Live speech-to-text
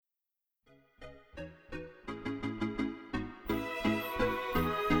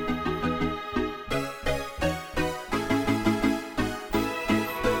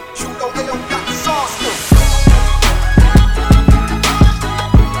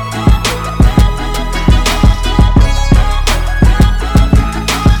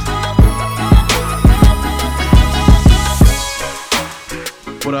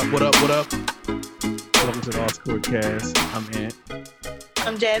What up? What up? Welcome to the All-Score Cast. I'm Ant.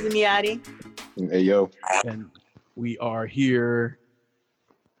 I'm Jazzy Miotti. Hey, yo. And we are here.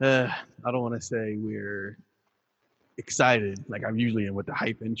 I don't want to say we're excited like I'm usually in with the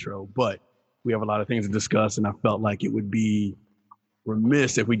hype intro, but we have a lot of things to discuss, and I felt like it would be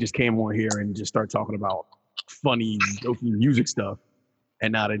remiss if we just came on here and just start talking about funny, jokey music stuff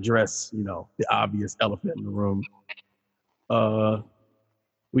and not address, the obvious elephant in the room.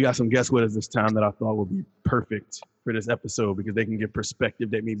 We got some guests with us this time that I thought would be perfect for this episode because they can give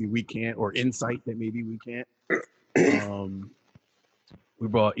perspective that maybe we can't, or insight that maybe we can't. We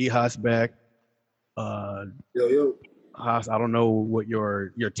brought Ehas back. Yo. Haas, I don't know what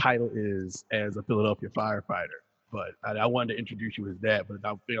your title is as a Philadelphia firefighter, but I wanted to introduce you as that, but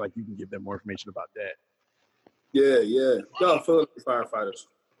I feel like you can give them more information about that. Yeah. No, Philadelphia firefighters.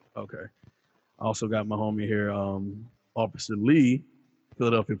 Okay. I also got my homie here, Officer Lee,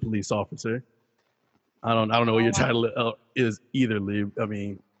 Philadelphia police officer. I don't know what your title is either, Lee. I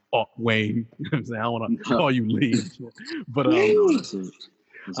mean, Wayne. You know what I'm saying? I don't want to call you Lee, but I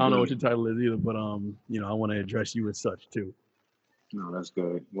don't know what your title is either. But I want to address you as such too. No, that's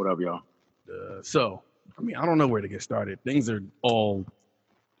good. What up, y'all? So, I don't know where to get started. Things are all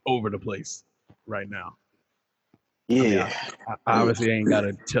over the place right now. Yeah. I obviously ain't got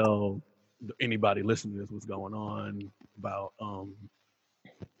to tell anybody listening to this what's going on about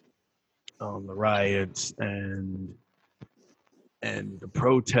the riots and the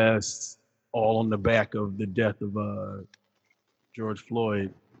protests, all on the back of the death of George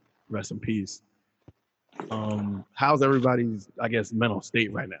Floyd. Rest in peace. How's everybody's, mental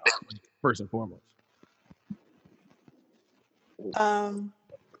state right now, first and foremost? I'm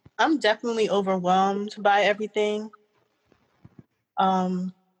definitely overwhelmed by everything.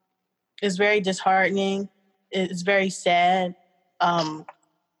 It's very disheartening. It's very sad.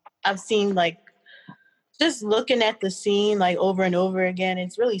 I've seen just looking at the scene over and over again,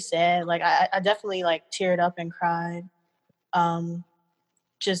 it's really sad. I definitely teared up and cried.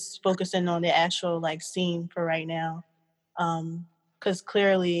 Just focusing on the actual scene for right now. 'Cause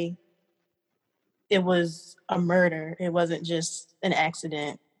clearly it was a murder. It wasn't just an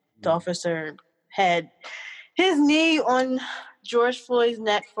accident. The officer had his knee on George Floyd's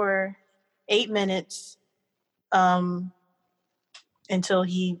neck for 8 minutes until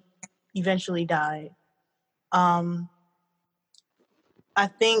he eventually died. I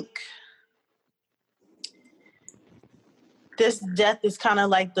think this death is kind of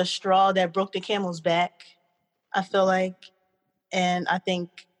like the straw that broke the camel's back, I feel like. And I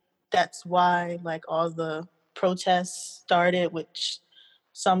think that's why all the protests started, which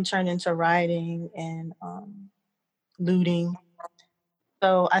some turned into rioting and looting.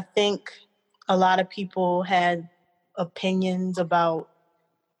 So I think a lot of people had opinions about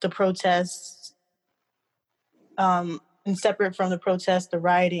the protests, and separate from the protests, the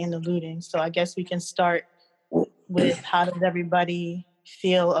rioting and the looting. So I guess we can start with how does everybody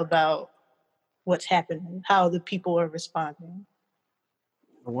feel about what's happening, how the people are responding.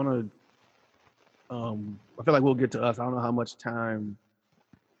 I feel like we'll get to us. I don't know how much time,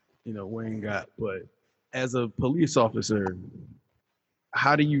 Wayne got, but as a police officer,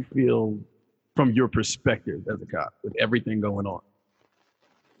 how do you feel from your perspective as a cop with everything going on?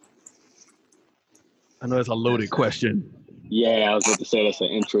 I know that's a loaded question. Yeah, I was about to say that's an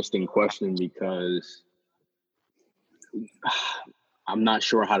interesting question because I'm not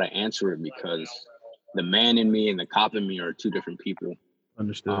sure how to answer it because the man in me and the cop in me are two different people.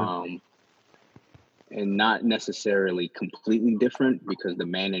 Understood. And not necessarily completely different because the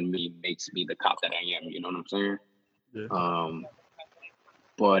man in me makes me the cop that I am. You know what I'm saying? Yeah.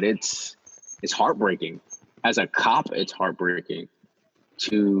 But it's heartbreaking. As a cop, it's heartbreaking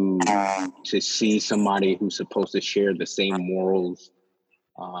to see somebody who's supposed to share the same morals,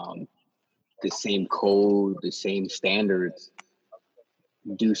 the same code, the same standards,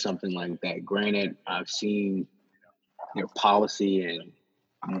 do something like that. Granted, I've seen their policy and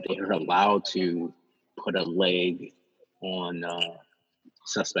they're allowed to put a leg on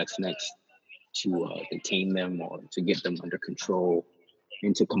suspects next to detain them or to get them under control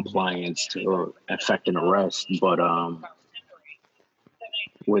into compliance or effect an arrest. But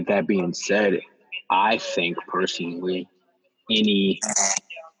with that being said, I think personally, any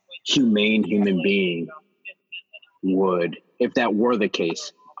humane human being would, if that were the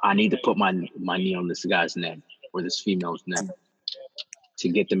case, I need to put my knee on this guy's neck or this female's neck to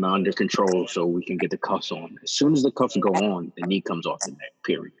get them under control so we can get the cuffs on. As soon as the cuffs go on, the knee comes off the neck,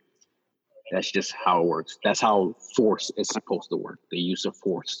 period. That's just how it works. That's how force is supposed to work. The use of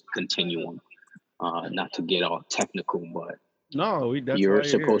force continuum. Not to get all technical, but No, that's you're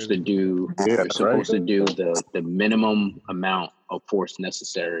supposed to do. You're supposed to do the minimum amount of force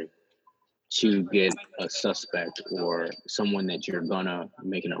necessary to get a suspect or someone that you're gonna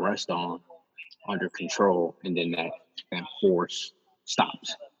make an arrest on under control, and then that force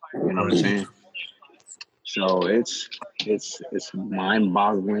stops. You know what I'm saying? So it's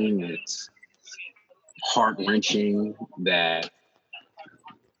mind-boggling. It's heart-wrenching that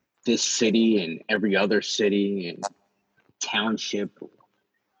this city and every other city and township,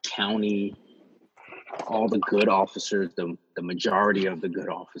 county, all the good officers, the majority of the good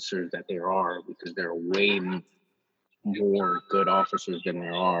officers that there are, because there are way more good officers than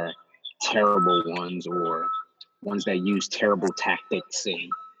there are terrible ones or ones that use terrible tactics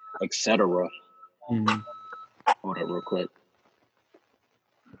and etc. Mm-hmm. Hold up real quick.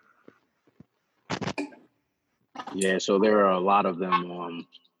 Yeah, so there are a lot of them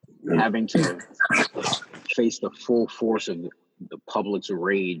having to face the full force of the public's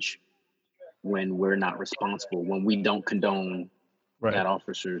rage when we're not responsible, when we don't condone that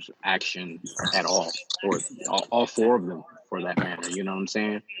officer's action at all, or all four of them for that matter. You know what I'm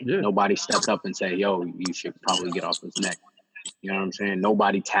saying? Yeah. Nobody stepped up and said, yo, you should probably get off his neck. You know what I'm saying?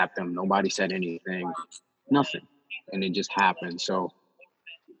 Nobody tapped him. Nobody said anything. Nothing. And it just happened. So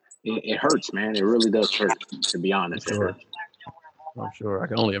it hurts, man. It really does hurt, to be honest. Sure. I'm sure. I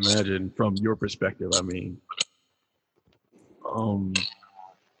can only imagine from your perspective. I mean,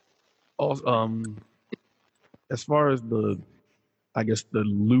 as far as the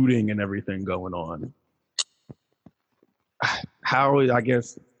looting and everything going on, how are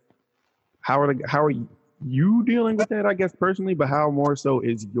you dealing with that? I guess personally, but how more so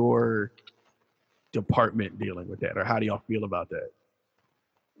is your department dealing with that, or how do y'all feel about that?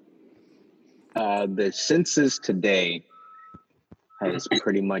 The census today has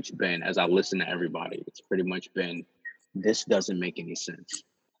pretty much been, as I listen to everybody, it's pretty much been, this doesn't make any sense.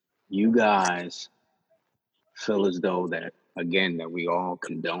 You guys feel as though that, again, that we all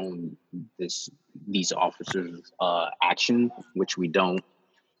condone these officers' action, which we don't.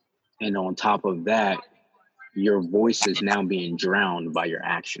 And on top of that, your voice is now being drowned by your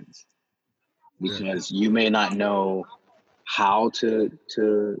actions, because you may not know how to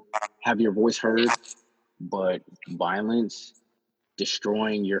have your voice heard, but violence,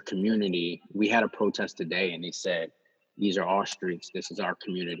 destroying your community. We had a protest today and they said, these are our streets, this is our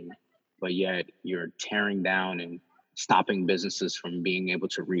community, but yet you're tearing down and stopping businesses from being able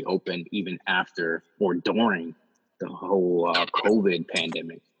to reopen even after or during the whole COVID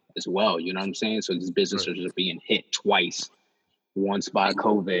pandemic as well. You know what I'm saying? So these businesses are being hit twice, once by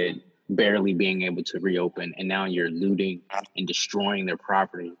COVID, barely being able to reopen, and now you're looting and destroying their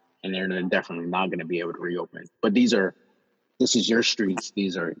property, and they're definitely not going to be able to reopen. But this is your streets,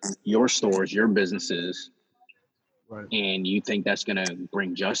 these are your stores, your businesses, and you think that's going to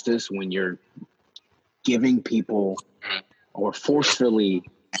bring justice when you're giving people or forcefully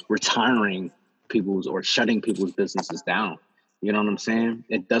retiring people's or shutting people's businesses down. You know what I'm saying?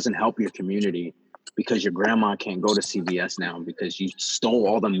 It doesn't help your community, because your grandma can't go to CVS now because you stole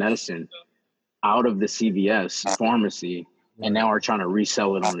all the medicine out of the CVS pharmacy and now are trying to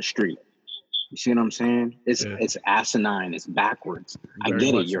resell it on the street. You see what I'm saying? It's asinine. It's backwards. I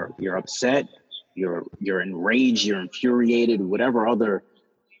get it. You're upset. You're enraged. You're infuriated. Whatever other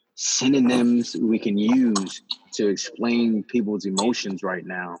synonyms we can use to explain people's emotions right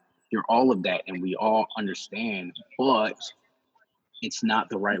now. You're all of that, and we all understand. But it's not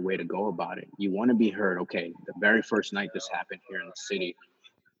the right way to go about it. You want to be heard. Okay, the very first night this happened here in the city,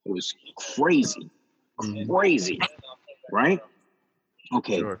 it was crazy, right?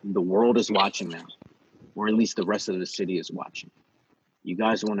 Okay, The world is watching now, or at least the rest of the city is watching. You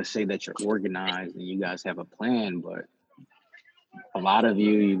guys want to say that you're organized and you guys have a plan, but a lot of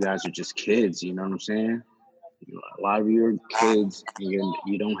you guys are just kids, you know what I'm saying? A lot of you are kids, and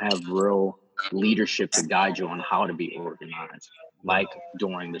you don't have real leadership to guide you on how to be organized, like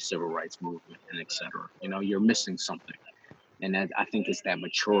during the civil rights movement and et cetera. You know, you're missing something. And that, I think, is that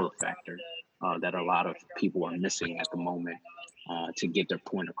mature factor that a lot of people are missing at the moment to get their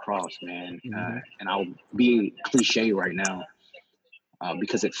point across, man. And I'll be cliche right now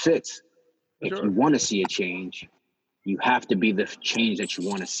because it fits. If you want to see a change, you have to be the change that you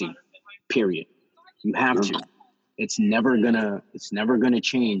want to see, period. You have to. It's never gonna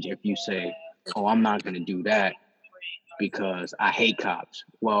change if you say, oh, I'm not gonna do that because I hate cops.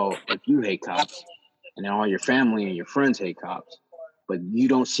 Well, if you hate cops and then all your family and your friends hate cops, but you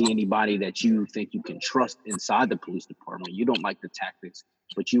don't see anybody that you think you can trust inside the police department, you don't like the tactics,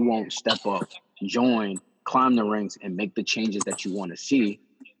 but you won't step up, join, climb the ranks, and make the changes that you want to see,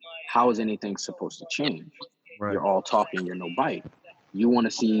 how is anything supposed to change? Right. You're all talking, you're no bite. You want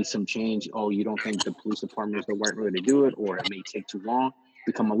to see some change. Oh, you don't think the police department is the right way to do it, or it may take too long.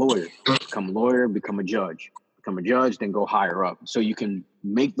 Become a lawyer. Become a lawyer. Become a judge. Become a judge, then go higher up. So you can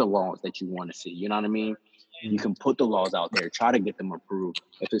make the laws that you want to see. You know what I mean? You can put the laws out there, try to get them approved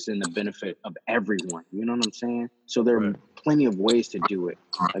if it's in the benefit of everyone. You know what I'm saying? So there are plenty of ways to do it.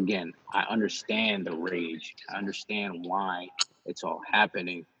 Again, I understand the rage. I understand why it's all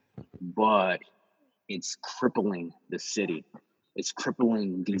happening, but it's crippling the city. It's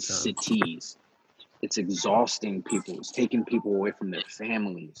crippling these cities. It's exhausting people. It's taking people away from their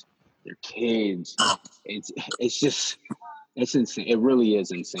families, their kids. It's just, it's insane. It really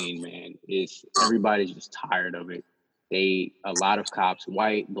is insane, man. It's everybody's just tired of it. A lot of cops,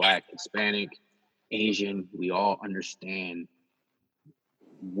 white, black, Hispanic, Asian, we all understand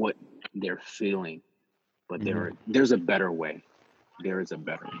what they're feeling, but there's a better way. There is a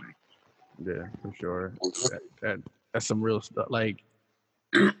better way. Yeah, for sure. That's some real stuff. Like,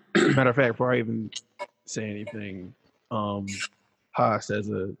 matter of fact, before I even say anything, Haas, as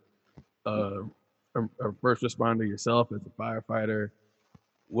a first responder yourself, as a firefighter,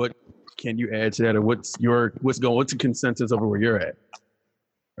 what can you add to that, or what's the consensus over where you're at,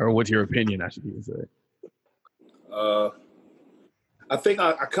 or what's your opinion? I should even say. I think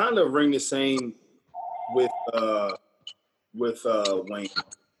I kind of ring the same with Wayne.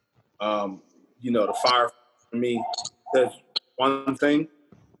 The fire for me says one thing,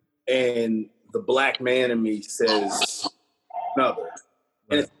 and the black man in me says another.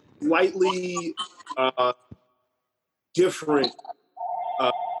 And it's slightly different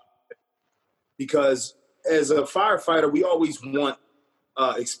because as a firefighter, we always want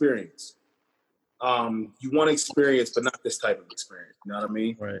experience. You want experience, but not this type of experience. You know what I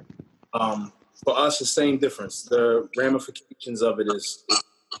mean? Right. For us, the same difference. The ramifications of it is,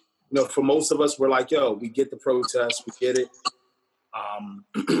 for most of us, we're like, yo, we get the protest, we get it.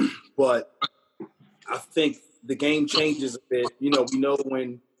 But I think the game changes a bit. We know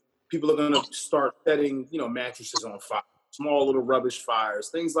when people are going to start setting, mattresses on fire, small little rubbish fires,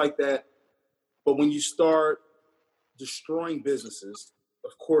 things like that. But when you start destroying businesses,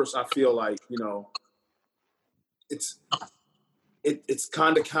 of course, I feel like, it's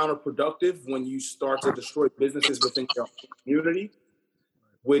kind of counterproductive when you start to destroy businesses within your community,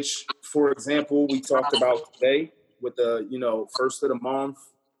 which, for example, we talked about today with the, first of the month.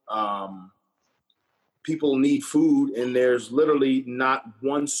 People need food, and there's literally not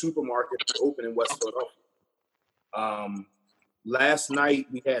one supermarket open in West Philadelphia. Last night,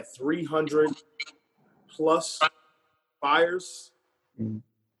 we had 300 plus fires,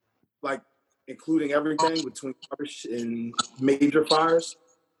 like including everything between rubbish and major fires.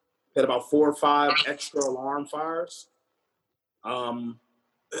 Had about 4 or 5 extra alarm fires.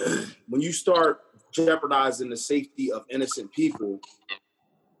 When you start jeopardizing the safety of innocent people,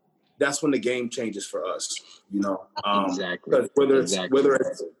 that's when the game changes for us. Exactly.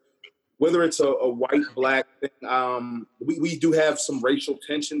 Whether it's a white, black thing, we do have some racial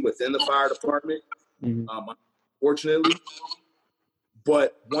tension within the fire department, unfortunately.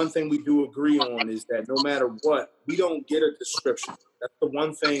 But one thing we do agree on is that no matter what, we don't get a description. That's the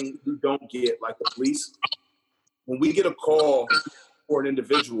one thing we don't get, like the police. When we get a call for an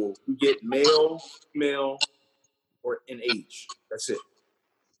individual, we get male, female, or an age. That's it.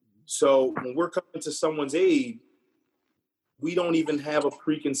 So when we're coming to someone's aid, we don't even have a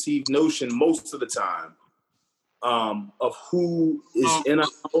preconceived notion most of the time of who is in a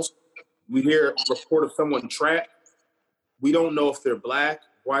house. We hear a report of someone trapped. We don't know if they're black,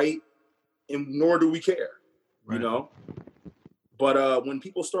 white, and nor do we care, But when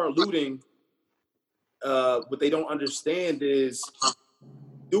people start looting, what they don't understand is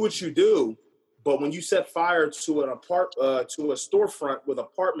do what you do, but when you set fire to to a storefront with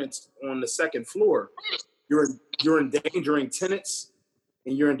apartments on the second floor, you're endangering tenants,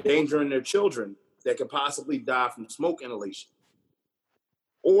 and you're endangering their children that could possibly die from smoke inhalation,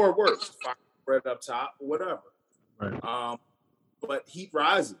 or worse, fire spread up top, or whatever. Right. But heat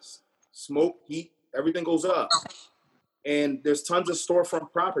rises, smoke, heat, everything goes up. And there's tons of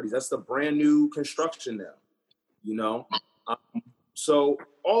storefront properties. That's the brand new construction now, So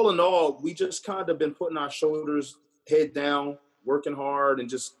all in all, we just kind of been putting our shoulders, head down, working hard, and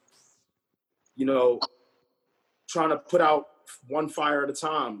just, trying to put out one fire at a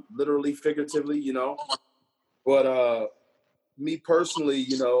time, literally, figuratively, But me personally,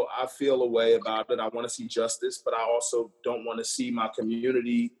 I feel a way about it. I want to see justice, but I also don't want to see my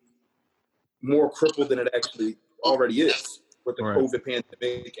community more crippled than it actually already is with the COVID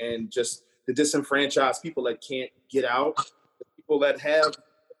pandemic and just the disenfranchised people that can't get out, the people that have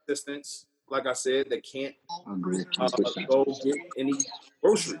assistance like I said, that can't Agree. go get any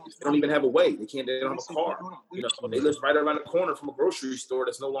groceries. They don't even have a way. They don't have a car. You know, they live right around the corner from a grocery store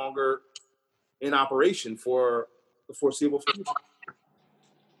that's no longer in operation for the foreseeable future.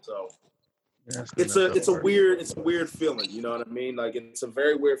 So it's a weird feeling. You know what I mean? Like, it's a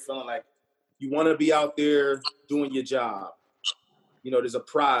very weird feeling. Like, you want to be out there doing your job. You know, there's a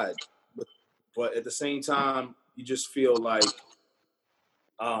pride, but at the same time, you just feel like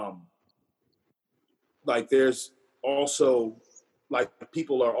there's also, like,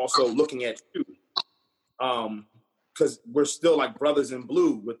 people are also looking at you, because we're still like brothers in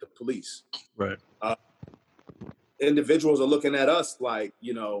blue with the police. Right. Individuals are looking at us like,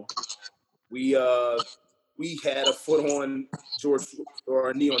 you know, we had a foot on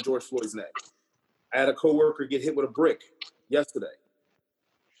a knee on George Floyd's neck. I had a coworker get hit with a brick yesterday.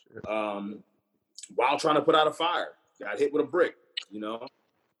 While trying to put out a fire, got hit with a brick, you know,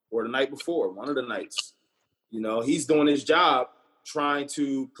 or the night before, one of the nights. You know, he's doing his job trying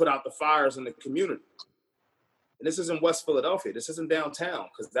to put out the fires in the community. And this isn't West Philadelphia. This isn't downtown,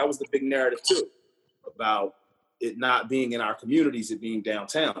 because that was the big narrative too, about it not being in our communities, it being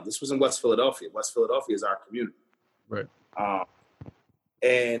downtown. This was in West Philadelphia. West Philadelphia is our community. Right.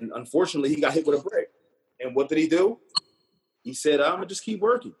 And unfortunately, he got hit with a brick. And what did he do? He said, I'm going to just keep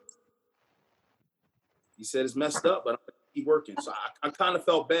working. He said, it's messed up, but I'm going to keep working. So I kind of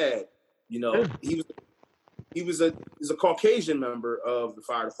felt bad. You know, he was a Caucasian member of the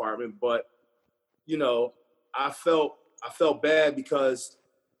fire department, but, you know, I felt bad because,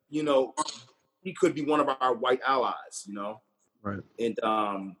 you know, he could be one of our white allies, you know? Right. And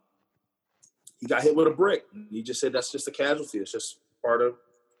he got hit with a brick. He just said that's just a casualty. It's just part of,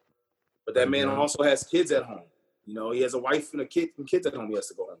 but that man also has kids at home. You know, he has a wife and kids at home he has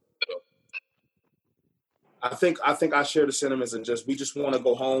to go home. So I think I share the sentiments of we just want to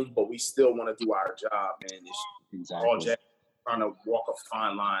go home, but we still want to do our job, man. It's all just trying to walk a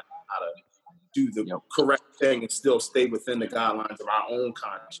fine line, how to do the correct thing and still stay within the guidelines of our own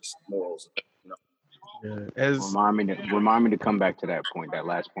conscious morals. You know? Yeah. Remind me to come back to that point, that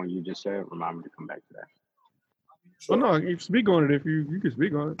last point you just said. Remind me to come back to that. Sure. Well, no, you speak on it if you can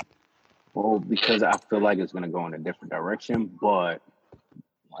speak on it. Well, because I feel like it's going to go in a different direction, but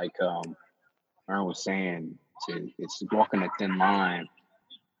like Aaron was saying, it's walking a thin line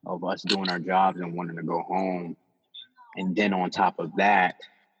of us doing our jobs and wanting to go home. And then on top of that,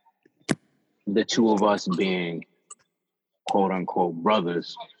 the two of us being quote unquote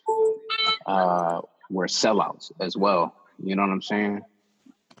brothers, we're sellouts as well. You know what I'm saying?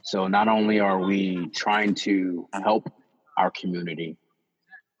 So not only are we trying to help our community,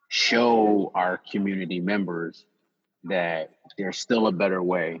 show our community members that there's still a better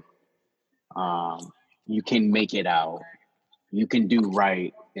way. You can make it out. You can do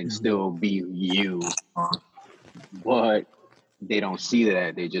right and still be you. But they don't see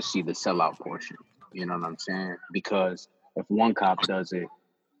that. They just see the sellout portion. You know what I'm saying? Because if one cop does it,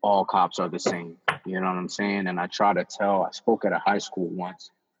 all cops are the same. You know what I'm saying? And I spoke at a high school once,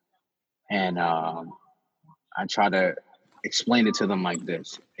 and I try to explain it to them like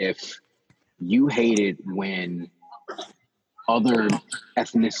this. If you hate it when other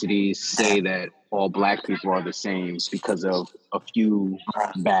ethnicities say that all Black people are the same because of a few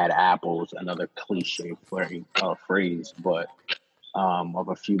bad apples, another cliche phrase, but of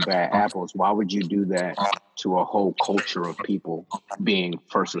a few bad apples, why would you do that to a whole culture of people being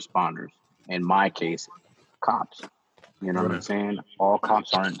first responders? In my case, cops. You know what I'm saying? All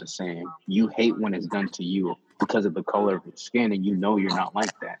cops aren't the same. You hate when it's done to you because of the color of your skin, and you know you're not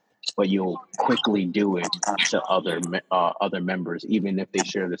like that. But you'll quickly do it to other members, even if they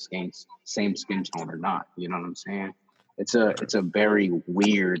share the same skin tone or not. You know what I'm saying? It's a very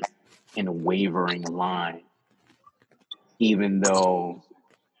weird and wavering line. Even though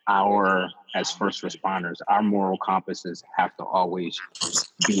as first responders, our moral compasses have to always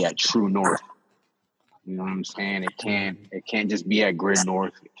be at true north. You know what I'm saying? It can't just be at grid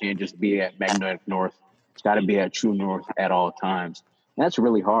north. It can't just be at magnetic north. It's got to be at true north at all times. That's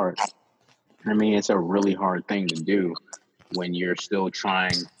really hard. I mean, it's a really hard thing to do when you're still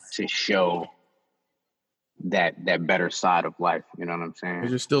trying to show that better side of life. You know what I'm saying?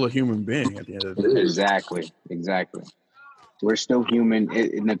 You're still a human being at the end of the day. Exactly. We're still human.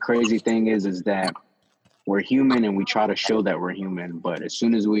 And the crazy thing is that we're human and we try to show that we're human. But as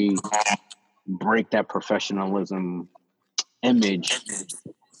soon as we break that professionalism image,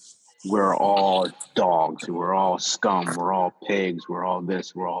 we're all dogs, we're all scum, we're all pigs, we're all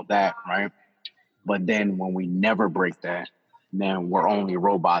this, we're all that, right? But then when we never break that, then we're only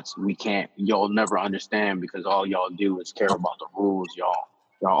robots. Y'all never understand because all y'all do is care about the rules. Y'all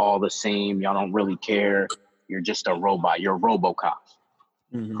Y'all all the same. Y'all don't really care. You're just a robot. You're RoboCop,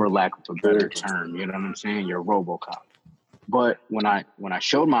 for lack of a better term. You know what I'm saying? You're RoboCop. But when I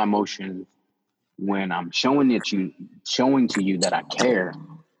showed my emotions, when I'm showing to you that I care,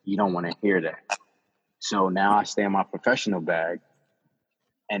 you don't want to hear that. So now I stay in my professional bag,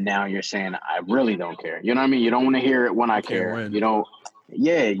 and now you're saying I really don't care. You know what I mean? You don't want to hear it when I care. Win. You don't.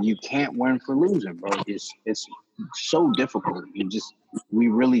 Yeah, you can't win for losing, bro. It's so difficult. We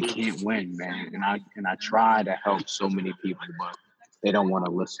really can't win, man. And I try to help so many people, but they don't want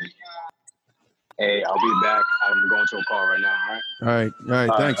to listen. Hey, I'll be back. I'm going to a call right now. All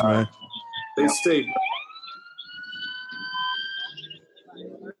right. Thanks, man. Stay safe.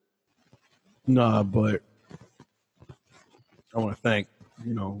 Nah, but I want to thank,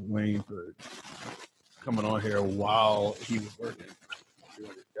 Wayne for coming on here while he was working,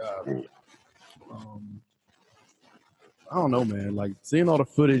 doing his job. I don't know, man. Like seeing all the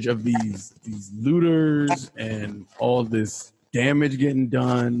footage of these looters and all this damage getting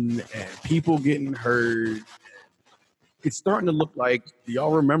done and people getting hurt. It's starting to look like, do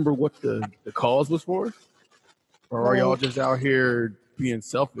y'all remember what the cause was for? Or are y'all just out here being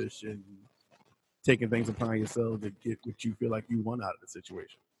selfish and taking things upon yourselves to get what you feel like you want out of the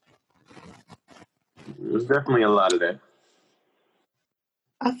situation? There's definitely a lot of that.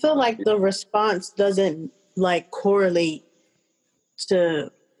 I feel like the response doesn't correlate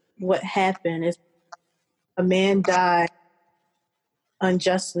to what happened. It's a man died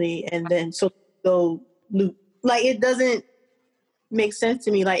unjustly and then so go loot. It doesn't make sense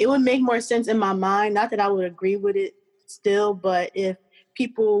to me. It would make more sense in my mind, not that I would agree with it still, but if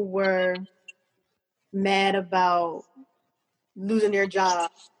people were mad about losing their job,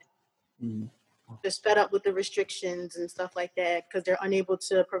 just fed up with the restrictions and stuff like that because they're unable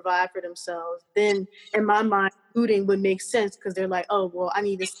to provide for themselves, then in my mind, looting would make sense because they're like, oh, well, I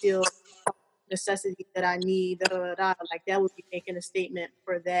need to steal necessity that I need, that would be making a statement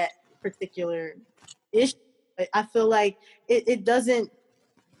for that particular issue. But I feel like it doesn't,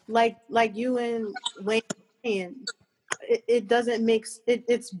 like you and Wayne saying, it doesn't make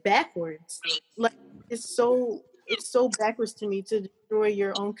it's backwards. It's so backwards to me to destroy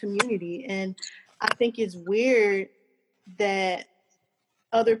your own community. And I think it's weird that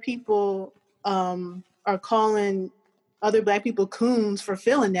other people are calling other Black people coons for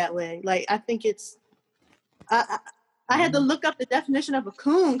feeling that way. I think it's I had to look up the definition of a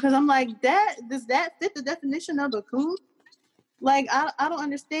coon because I'm like, does that fit the definition of a coon? I don't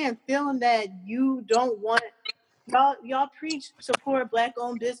understand feeling that you don't want y'all preach support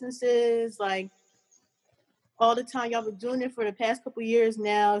Black-owned businesses all the time. Y'all been doing it for the past couple years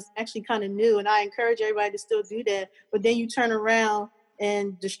now. It's actually kind of new, and I encourage everybody to still do that. But then you turn around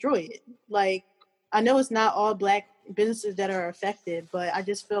and destroy it. I know it's not all Black businesses that are affected, but I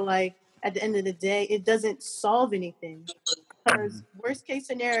just feel like at the end of the day, it doesn't solve anything. Because worst case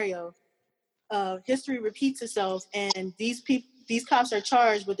scenario, history repeats itself, and these cops are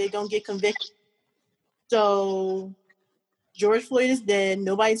charged, but they don't get convicted. So George Floyd is dead,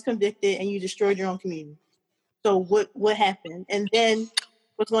 nobody's convicted, and you destroyed your own community. So what happened? And then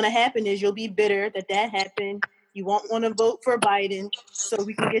what's going to happen is you'll be bitter that happened. You won't want to vote for Biden so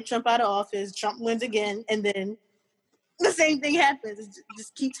we can get Trump out of office. Trump wins again, and then the same thing happens. It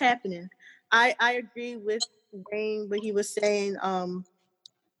just keeps happening. I agree with Wayne when he was saying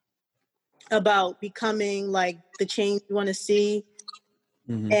about becoming the change you want to see.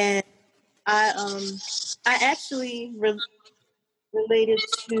 And I actually related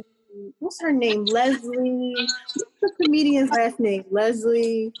to, what's her name? Leslie. What's the comedian's last name?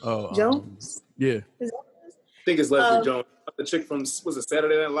 Leslie Jones? Yeah. I think it's Leslie Jones. The chick from, was it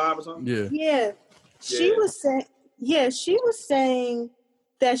Saturday Night Live or something? Yeah. Yeah. She was saying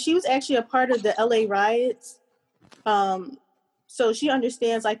that she was actually a part of the LA riots. So she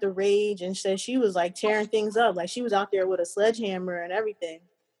understands the rage, and says she was tearing things up. She was out there with a sledgehammer and everything.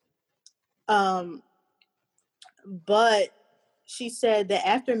 But she said the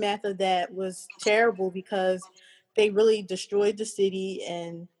aftermath of that was terrible because they really destroyed the city,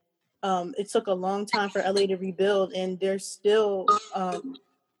 and it took a long time for LA to rebuild, and they're still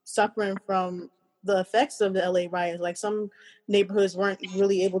suffering from the effects of the LA riots. Some neighborhoods weren't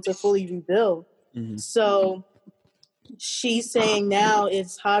really able to fully rebuild. So she's saying now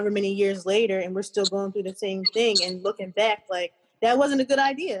it's however many years later and we're still going through the same thing, and looking back that wasn't a good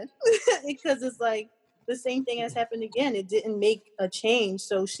idea because it's the same thing has happened again. It didn't make a change.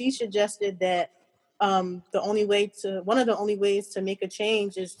 So she suggested that one of the only ways to make a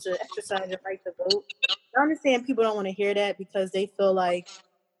change is to exercise your right to vote. I understand people don't want to hear that because they feel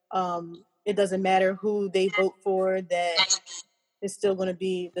it doesn't matter who they vote for, that it's still going to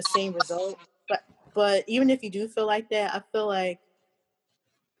be the same result. But even if you do feel like that, I feel like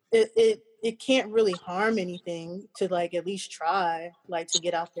it can't really harm anything to like at least try like to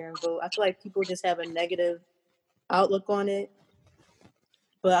get out there and vote. I feel like people just have a negative outlook on it.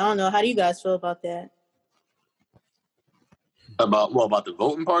 But I don't know. How do you guys feel about that? About the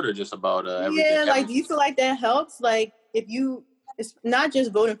voting part, or just about everything? Yeah, like do you feel like that helps? Like if you, it's not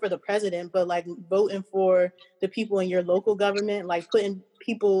just voting for the president, but like voting for the people in your local government, like putting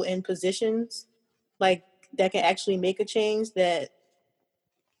people in positions like that can actually make a change. That,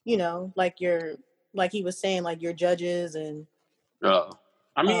 you know, like your, like he was saying, like your judges and.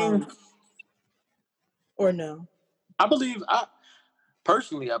 I mean, or no. I believe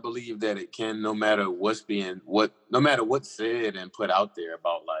personally, I believe that it can, no matter what's said and put out there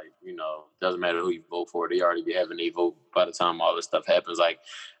about, like, you know, doesn't matter who you vote for, they already be having a vote by the time all this stuff happens. Like,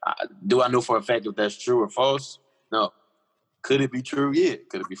 do I know for a fact if that's true or false? No. Could it be true? Yeah.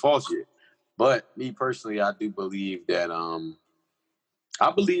 Could it be false? Yeah. But me personally, I do believe that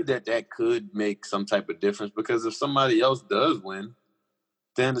that could make some type of difference, because if somebody else does win,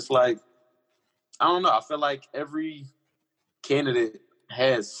 then it's like, I don't know. I feel like every candidate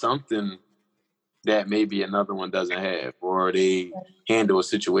has something that maybe another one doesn't have, or they handle a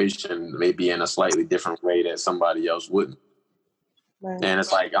situation maybe in a slightly different way that somebody else wouldn't. Right. And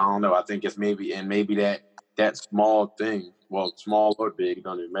it's like, I don't know. I think it's maybe that small thing, well, small or big, it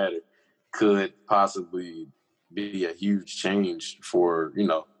doesn't matter, could possibly be a huge change for, you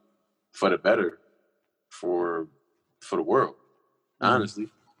know, for the better, for the world. Honestly.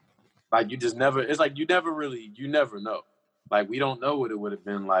 Like, you just never, it's like you never know. Like, we don't know what it would have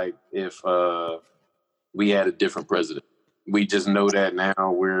been like if we had a different president. We just know that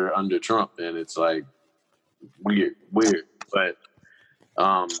now we're under Trump, and it's like weird. But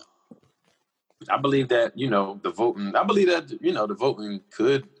I believe that, you know, the voting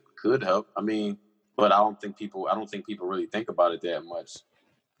could help. I mean, but I don't think people really think about it that much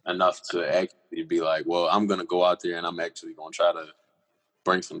enough to actually be like, well, I'm gonna go out there and I'm actually gonna try to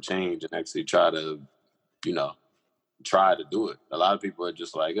bring some change and actually try to, you know, try to do it. A lot of people are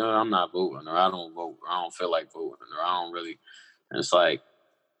just like, oh, I'm not voting, or I don't vote, or I don't feel like voting, or I don't really. And it's like,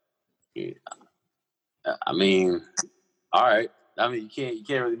 yeah, I mean, all right. I mean, you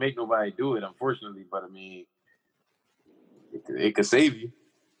can't really make nobody do it, unfortunately. But I mean, it could save you.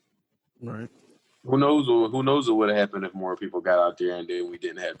 Right. Who knows what would have happened if more people got out there and then we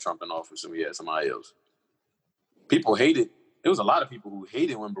didn't have Trump in office and we had somebody else. People hated. There was a lot of people who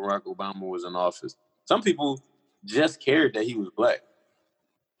hated when Barack Obama was in office. Some people just cared that he was black.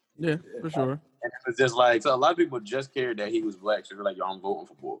 Yeah, for sure. And it was just like, so a lot of people just cared that he was black. So they're like, yo, I'm voting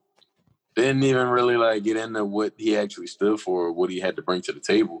for Bull. Didn't even really like get into what he actually stood for, or what he had to bring to the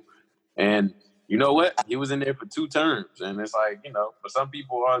table. And you know what? He was in there for 2 terms. And it's like, you know, for some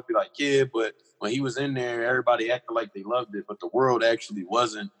people always be like, yeah, but when he was in there, everybody acted like they loved it, but the world actually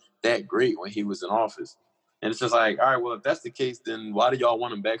wasn't that great when he was in office. And it's just like, all right, well, if that's the case, then why do y'all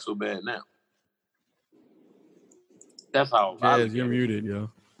want him back so bad now? That's how. Jazz, you're muted,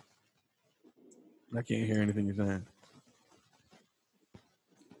 yo. I can't hear anything you're saying.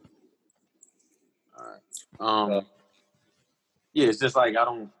 All right. Yeah, it's just like I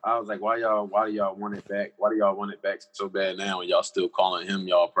was like, why do y'all want it back? Why do y'all want it back so bad now, and y'all still calling him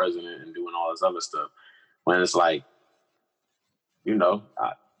y'all president and doing all this other stuff? When it's like, you know,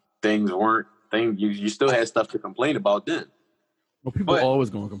 you still had stuff to complain about then. Well, people are always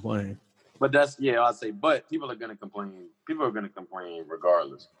going to complain. But that's, yeah, I'd say, but people are going to complain. People are going to complain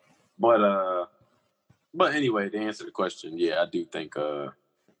regardless. But anyway, to answer the question, yeah, I do think that,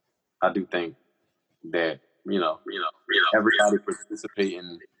 you know, everybody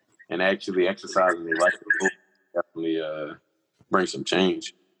participating and actually exercising their right to vote definitely bring some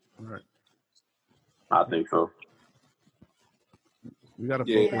change. Right. I think so. We got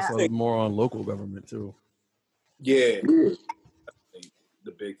to focus more on local government too. Yeah.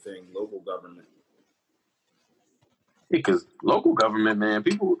 The big thing, local government. Because local government, man,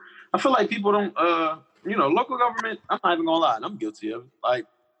 I feel like people don't, local government, I'm not even gonna lie, and I'm guilty of it. Like,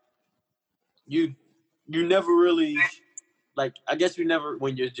 you never really, like, I guess you never,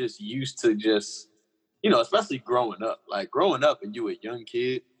 when you're just used to just, especially growing up and you a young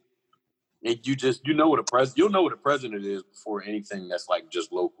kid, and you'll know what a president is before anything that's like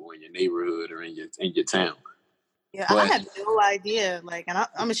just local in your neighborhood or in your town. Yeah, I had no idea. Like, and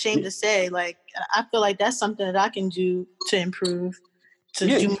I'm ashamed to say, like, I feel like that's something that I can do to improve,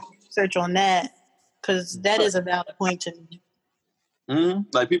 do more research on that, because that is a valid point to me. Mm-hmm.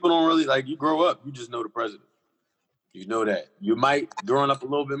 Like, people don't really, like, you grow up, you just know the president. You know that. You might, growing up a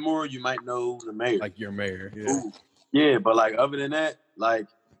little bit more, you might know the mayor. Like your mayor, yeah. Yeah, but like other than that, like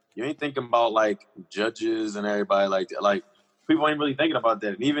you ain't thinking about like judges and everybody like that. Like people ain't really thinking about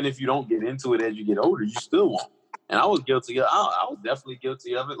that. And even if you don't get into it as you get older, you still won't. And I was guilty of I was definitely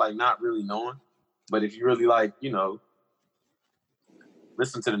guilty of it, like not really knowing. But if you really like, you know,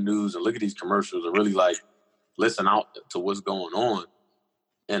 listen to the news and look at these commercials and really like listen out to what's going on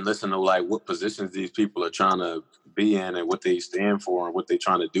and listen to like what positions these people are trying to be in and what they stand for and what they're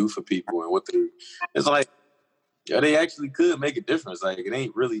trying to do for people and what they, it's like, yeah, they actually could make a difference. Like it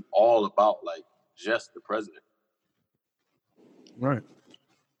ain't really all about like just the president. Right.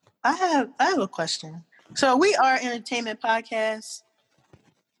 I have a question. So we are an entertainment podcast,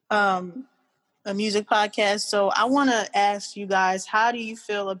 a music podcast. So I want to ask you guys, how do you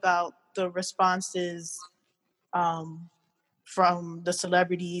feel about the responses from the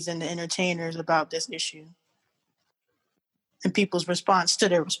celebrities and the entertainers about this issue and people's response to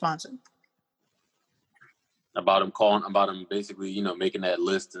their responses? About them basically, you know, making that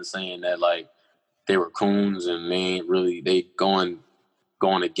list and saying that like they were coons and they ain't really, they going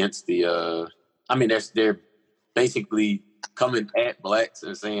against the, I mean, they're basically coming at blacks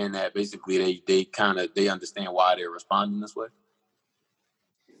and saying that basically they understand why they're responding this way.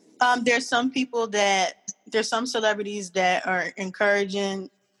 There's some celebrities that are encouraging,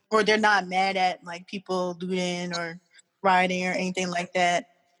 or they're not mad at like people looting or rioting or anything like that.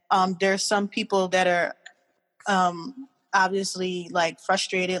 There's some people that are obviously like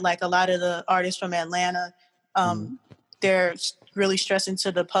frustrated, like a lot of the artists from Atlanta. They're really stressing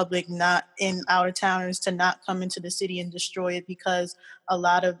to the public, not in out-of-towners, to not come into the city and destroy it, because a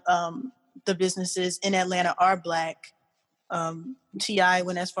lot of the businesses in Atlanta are black. T.I.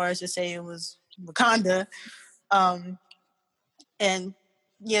 went as far as to say it was Wakanda. And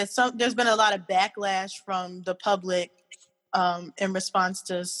yeah, there's been a lot of backlash from the public in response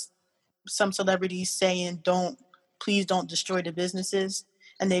to some celebrities saying, please don't destroy the businesses.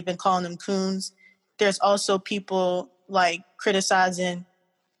 And they've been calling them coons. There's also people like criticizing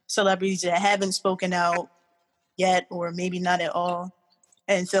celebrities that haven't spoken out yet, or maybe not at all,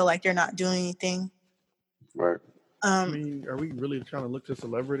 and feel like they're not doing anything. Right. I mean, are we really trying to look to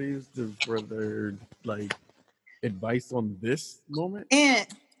celebrities for their like advice on this moment? And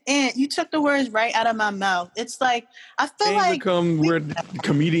you took the words right out of my mouth. It's like I feel like we're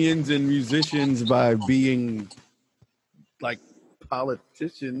comedians and musicians by being like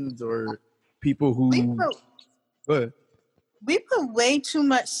politicians or people who. We put way too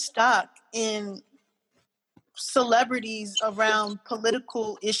much stock in celebrities around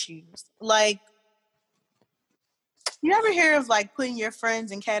political issues. Like, you ever hear of like putting your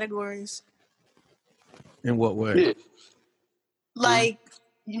friends in categories? In what way? Yeah. Like,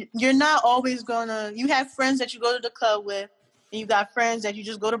 you're not always you have friends that you go to the club with, and you got friends that you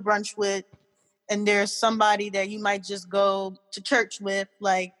just go to brunch with, and there's somebody that you might just go to church with.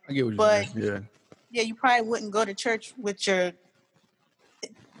 Like, I get what you're saying. Yeah, you probably wouldn't go to church with your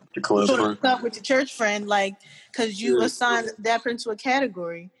club with your church friend, like, because you assign that person to a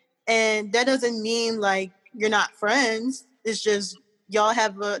category. And that doesn't mean like you're not friends. It's just y'all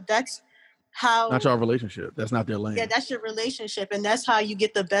have that's how. Not your relationship. That's not their lane. Yeah, that's your relationship. And that's how you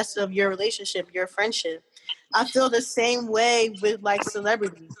get the best of your relationship, your friendship. I feel the same way with like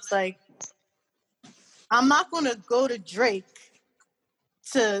celebrities. Like, I'm not going to go to Drake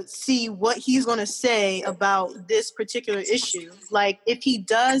to see what he's going to say about this particular issue. Like, if he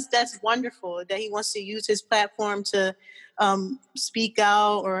does, that's wonderful that he wants to use his platform to speak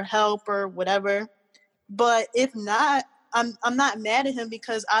out or help or whatever. But if not, I'm not mad at him,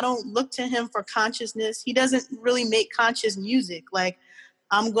 because I don't look to him for consciousness. He doesn't really make conscious music. Like,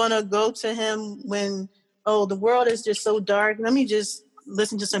 I'm going to go to him when, the world is just so dark. Let me just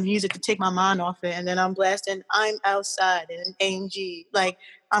listen to some music to take my mind off it, and then I'm blasting I'm Outside and AMG. Like,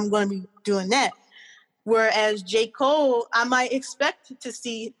 I'm going to be doing that. Whereas J. Cole, I might expect to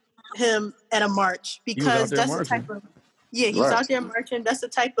see him at a march, because that's the type of he's out there marching. That's the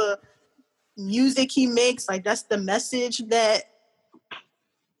type of music he makes. Like, that's the message that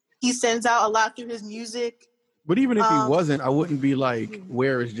he sends out a lot through his music. But even if he wasn't, I wouldn't be like,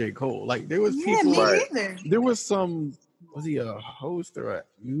 where is J. Cole? Like, there was people. Me neither. There was some. Was he a host or a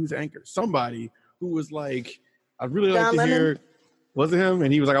news anchor? Somebody who was like, I'd really like to hear. Was it him?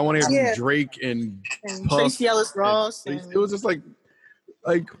 And he was like, I want to hear from Drake and Puff Tracy Ellis Ross. It was just like,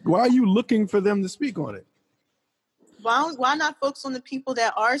 why are you looking for them to speak on it? Why not focus on the people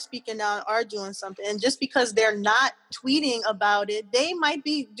that are speaking out, are doing something? And just because they're not tweeting about it, they might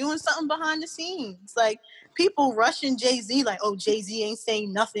be doing something behind the scenes. Like, people rushing Jay-Z, like, oh, Jay-Z ain't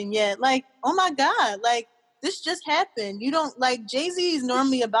saying nothing yet. Like, oh my God, like, this just happened. You don't like Jay-Z is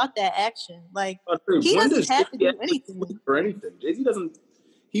normally about that action. Like he when doesn't does have to Jay-Z do anything or anything? Jay-Z doesn't.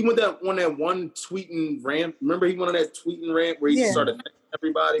 He went on that one tweeting rant. Remember, he went on that tweeting rant where he just started thanking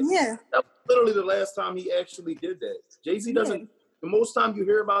everybody. Yeah, that was literally the last time he actually did that. Jay-Z doesn't. The most time you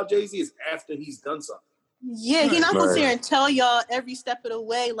hear about Jay-Z is after he's done something. Yeah, he's not gonna sit here and tell y'all every step of the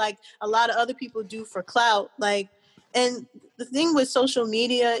way like a lot of other people do for clout. Like, and the thing with social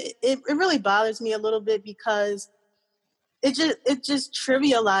media, it really bothers me a little bit because it just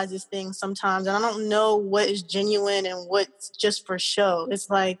trivializes things sometimes, and I don't know what is genuine and what's just for show. It's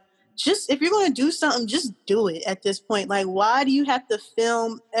like, just if you're gonna do something, just do it at this point. Like, why do you have to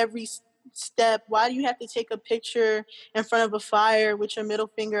film every step? Why do you have to take a picture in front of a fire with your middle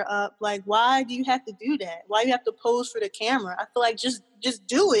finger up? Like, why do you have to do that? Why do you have to pose for the camera? I feel like just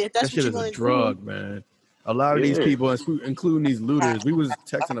do it if that's that shit what you're is a gonna drug, do. man. A lot of these people, including these looters, we was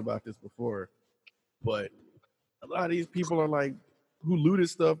texting about this before, but a lot of these people are like, who looted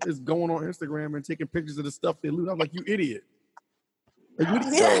stuff is going on Instagram and taking pictures of the stuff they loot. I'm like, you idiot. Like,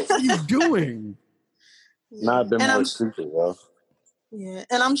 what are you doing? Not been more stupid, bro. Yeah,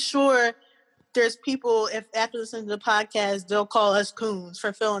 and I'm sure there's people, if after listening to the podcast, they'll call us coons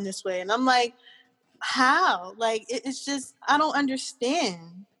for feeling this way. And I'm like, how? Like, it's just, I don't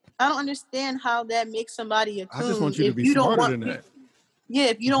understand. I don't understand how that makes somebody a coon. I just want you to be smarter than that. Yeah,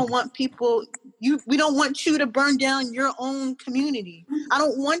 if you don't want people, we don't want you to burn down your own community. I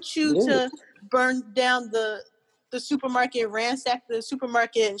don't want you to burn down the supermarket, ransack the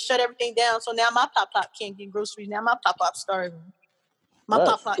supermarket, and shut everything down. So now my pop can't get groceries. Now my pop starving. My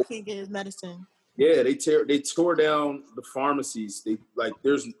pop can't get his medicine. Yeah, they tore down the pharmacies.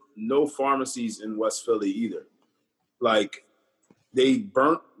 There's no pharmacies in West Philly either. Like, they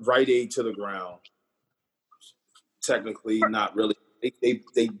burnt Rite Aid to the ground. Technically, not really.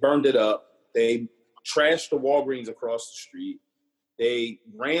 They burned it up. They trashed the Walgreens across the street. They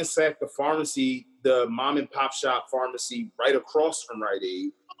ransacked the pharmacy, the mom and pop shop pharmacy right across from Rite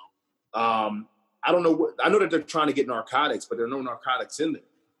Aid. I don't know I know that they're trying to get narcotics, but there are no narcotics in there.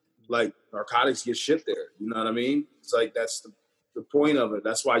 Like, narcotics get shipped there. You know what I mean? It's like, that's the point of it.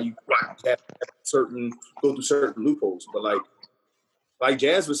 That's why you have to go through certain loopholes. But like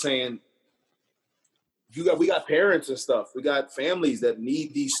Jazz was saying, we got parents and stuff. We got families that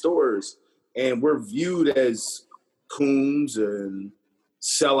need these stores, and we're viewed as coons and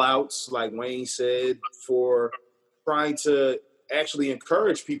sellouts, like Wayne said, for trying to actually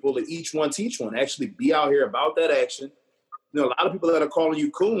encourage people to each one teach one, actually be out here about that action. You know, a lot of people that are calling you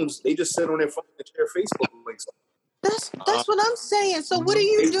coons, they just sit on their phone and share Facebook links. That's what I'm saying. So what are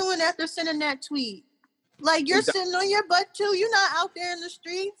you doing after sending that tweet? Like, you're sitting on your butt too. You're not out there in the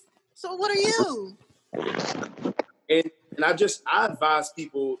streets. So what are you? And I advise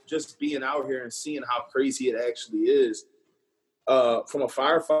people just being out here and seeing how crazy it actually is. From a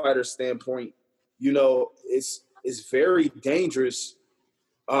firefighter standpoint, you know, it's very dangerous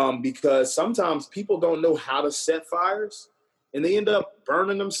because sometimes people don't know how to set fires and they end up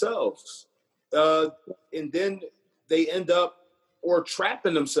burning themselves. And then they end up or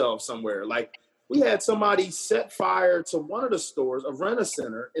trapping themselves somewhere. Like, we had somebody set fire to one of the stores, a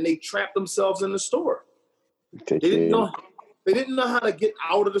Rent-A-Center, and they trapped themselves in the store. They didn't know how to get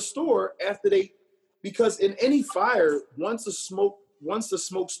out of the store because in any fire, once the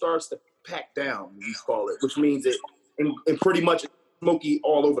smoke starts to pack down, we call it, which means it and pretty much smoky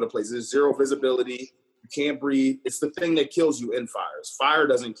all over the place. There's zero visibility. You can't breathe. It's the thing that kills you in fires. Fire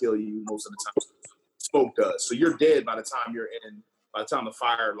doesn't kill you most of the time. Smoke does. So you're dead by the time the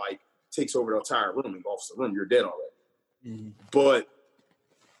fire takes over the entire room, engulfs the room, you're dead already. Mm-hmm. But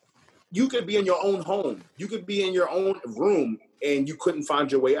you could be in your own home. You could be in your own room and you couldn't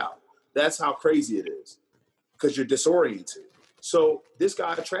find your way out. That's how crazy it is because you're disoriented. So this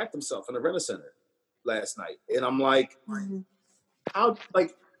guy trapped himself in a Rent-A-Center last night. And I'm like, how,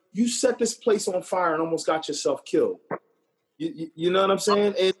 you set this place on fire and almost got yourself killed. You know what I'm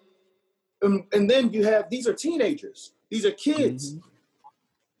saying? And then you have, these are teenagers. These are kids. Mm-hmm.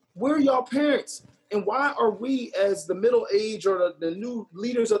 Where are y'all parents? And why are we, as the middle age or the new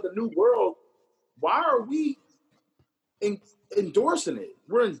leaders of the new world, why are we endorsing it?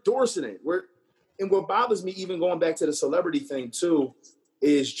 We're endorsing it. And what bothers me, even going back to the celebrity thing too,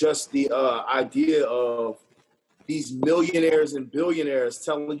 is just the idea of these millionaires and billionaires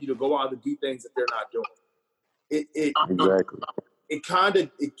telling you to go out and do things that they're not doing.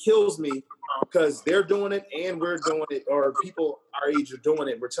 It kills me because they're doing it and we're doing it, or people our age are doing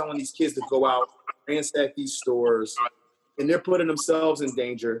it. We're telling these kids to go out, ransack these stores, and they're putting themselves in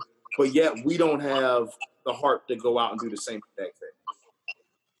danger, but yet we don't have the heart to go out and do the same exact thing.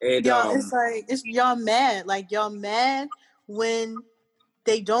 And Y'all, it's like y'all mad. Like y'all mad when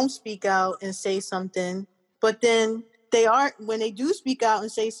they don't speak out and say something, but then they aren't when they do speak out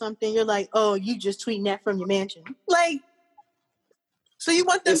and say something, you're like, oh, you just tweeting that from your mansion. Like, so you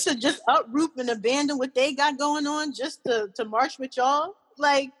want them to just uproot and abandon what they got going on just to march with y'all?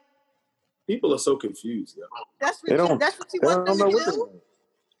 Like, people are so confused. Yeah. That's what you want them to do?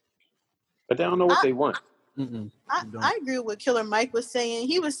 But they don't know what they want. I agree with what Killer Mike was saying.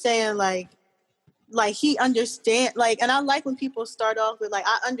 He was saying like he understand, like, and I like when people start off with like,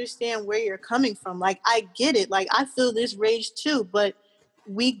 I understand where you're coming from. Like, I get it. Like, I feel this rage too, but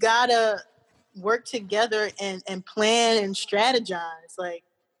we gotta work together and plan and strategize. Like,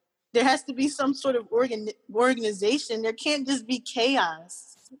 there has to be some sort of organization. There can't just be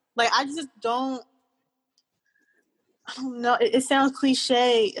chaos. Like, I don't know. It sounds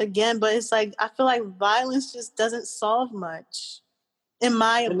cliche again, but it's like, I feel like violence just doesn't solve much, in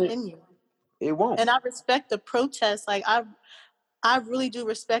my opinion. It won't. And I respect the protest. Like, I really do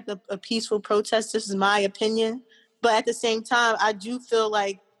respect a peaceful protest. This is my opinion. But at the same time, I do feel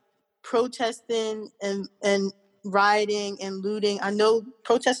like protesting and rioting and looting, I know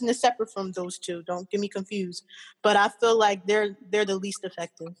protesting is separate from those two. Don't get me confused. But I feel like they're the least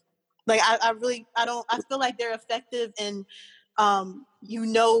effective. Like, I feel like they're effective in, you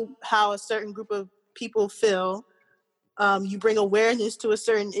know how a certain group of people feel. You bring awareness to a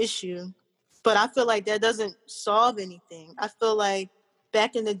certain issue. But I feel like that doesn't solve anything. I feel like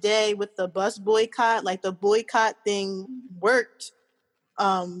back in the day with the bus boycott, like the boycott thing worked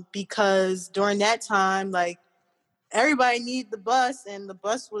because during that time, like, everybody needed the bus and the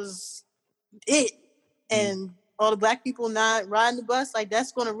bus was it. And all the Black people not riding the bus, like,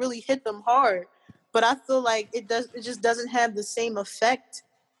 that's going to really hit them hard. But I feel like it just doesn't have the same effect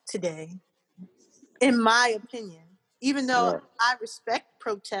today, in my opinion. Even though I respect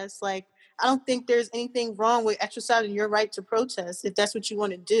protests, like, I don't think there's anything wrong with exercising your right to protest if that's what you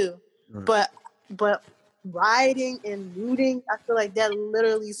want to do. Right. But rioting and looting, I feel like that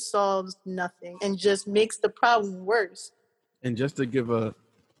literally solves nothing and just makes the problem worse. And just to give a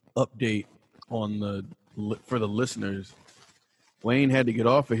update on for the listeners, Wayne had to get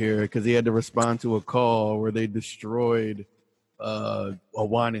off of here because he had to respond to a call where they destroyed a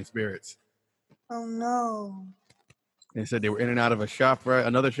wine and spirits. Oh no. They said they were in and out of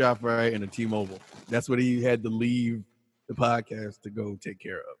another ShopRite, and a T-Mobile. That's what he had to leave the podcast to go take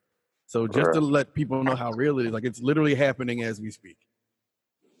care of. So just to let people know how real it is, like, it's literally happening as we speak.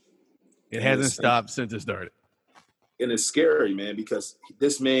 It hasn't stopped since it started. And it's scary, man, because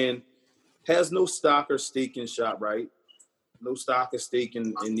this man has no stock or stake in ShopRite, no stock or stake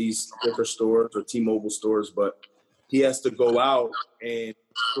in these liquor stores or T-Mobile stores, but he has to go out and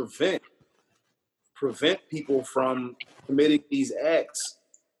prevent people from committing these acts,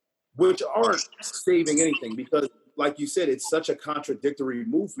 which aren't saving anything, because, like you said, it's such a contradictory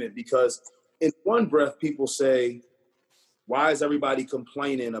movement, because in one breath people say, why is everybody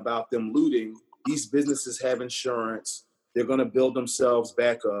complaining about them looting? These businesses have insurance. They're going to build themselves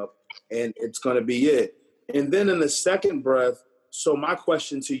back up, and it's going to be it. And then in the second breath, so my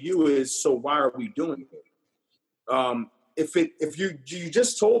question to you is, so why are we doing it? If you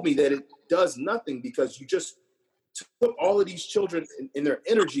just told me that it does nothing because you just took all of these children in their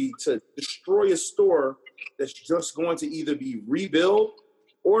energy to destroy a store that's just going to either be rebuilt,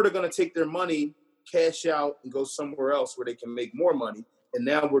 or they're going to take their money, cash out, and go somewhere else where they can make more money. And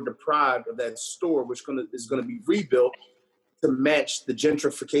now we're deprived of that store, which is going to be rebuilt to match the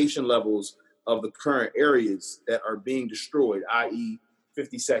gentrification levels of the current areas that are being destroyed, i.e.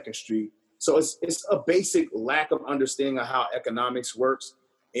 52nd Street. So it's a basic lack of understanding of how economics works,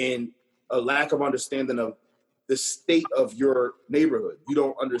 and a lack of understanding of the state of your neighborhood. You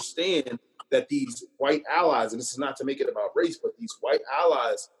don't understand that these white allies, and this is not to make it about race, but these white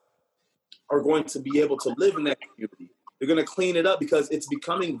allies are going to be able to live in that community. They're going to clean it up because it's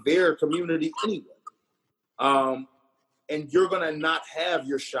becoming their community anyway. And you're going to not have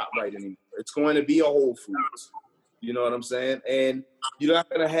your ShopRite anymore. It's going to be a Whole Foods. You know what I'm saying? And you're not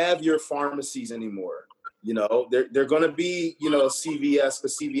going to have your pharmacies anymore. You know, they're going to be, you know, CVS,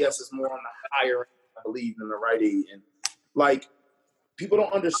 because CVS is more on the higher end, I believe, than the Rite Aid. And, like, people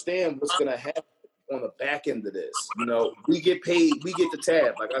don't understand what's going to happen on the back end of this. You know, we get paid, we get the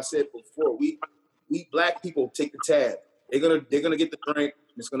tab. Like I said before, we Black people take the tab. They're gonna get the drink,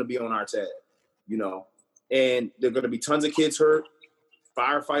 and it's gonna be on our tab. You know, and there are gonna be tons of kids hurt,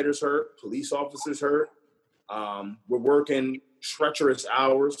 firefighters hurt, police officers hurt. We're working treacherous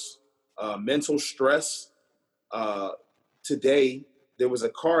hours, mental stress. Today there was a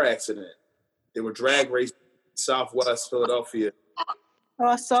car accident. They were drag racing Southwest Philadelphia. Oh,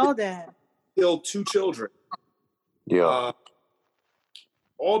 I saw that. Killed 2 children. Yeah.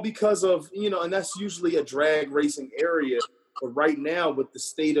 All because of, and that's usually a drag racing area. But right now, with the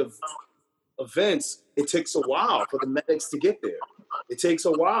state of events, it takes a while for the medics to get there. It takes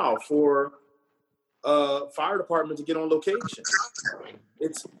a while for fire department to get on location.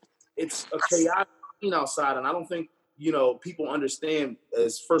 It's a chaotic scene outside, and I don't think people understand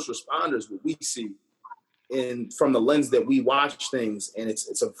as first responders what we see from the lens that we watch things, and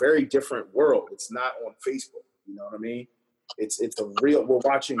it's a very different world. It's not on Facebook. You know what I mean? It's a real. We're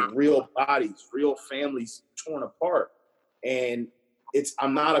watching real bodies, real families torn apart, and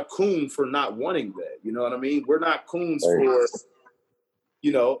I'm not a coon for not wanting that. You know what I mean? We're not coons for,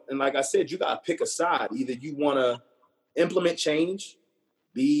 and like I said, you got to pick a side. Either you want to implement change,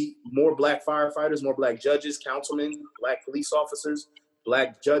 be more black firefighters, more black judges, councilmen, black police officers,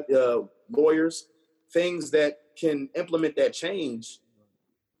 black lawyers, things that can implement that change,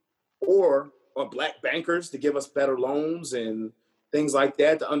 or black bankers to give us better loans and things like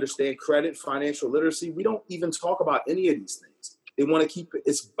that, to understand credit, financial literacy. We don't even talk about any of these things. They want to keep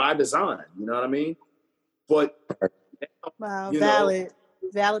it's by design, you know what I mean? But wow,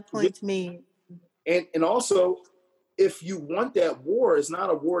 valid points made. And also, if you want that war, it's not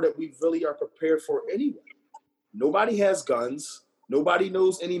a war that we really are prepared for anyway. Nobody has guns. Nobody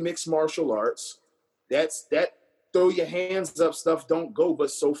knows any mixed martial arts. That throw your hands up stuff don't go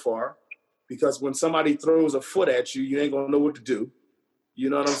but so far, because when somebody throws a foot at you, you ain't gonna know what to do. You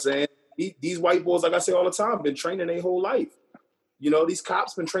know what I'm saying? These white boys, like I say all the time, been training their whole life. These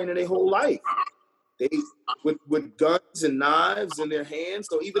cops been training their whole life. They with guns and knives in their hands.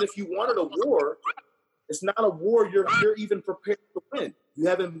 So even if you wanted a war, it's not a war you're even prepared to win. You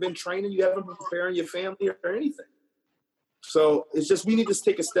haven't been training. You haven't been preparing your family or anything. So it's just we need to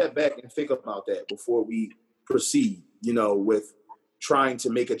take a step back and think about that before we proceed, with trying to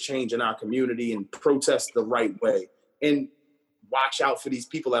make a change in our community and protest the right way. And watch out for these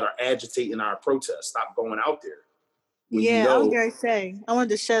people that are agitating our protests. Stop going out there. Yeah, I was going to say, I wanted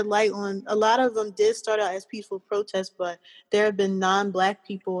to shed light on, a lot of them did start out as peaceful protests, but there have been non-black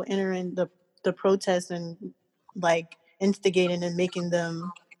people entering the protests and like instigating and making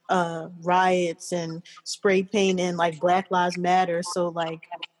them riots and spray painting like Black Lives Matter. So like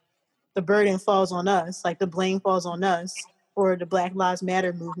the burden falls on us, like the blame falls on us for the Black Lives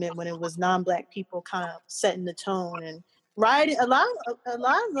Matter movement, when it was non-black people kind of setting the tone and rioting. A lot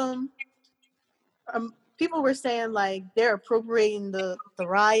of them, people were saying like they're appropriating the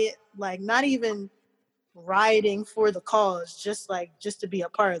riot, like not even rioting for the cause, just to be a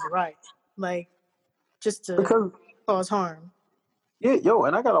part of the riot, like just to cause harm. Yeah,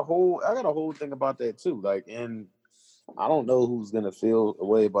 and I got a whole thing about that too. Like, and I don't know who's gonna feel a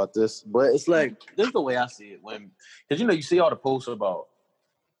way about this, but it's like this is the way I see it. Because you see all the posts about,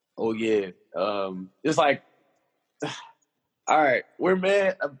 oh yeah, it's like, all right, we're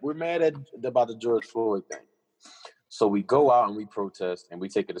mad about the George Floyd thing, so we go out and we protest and we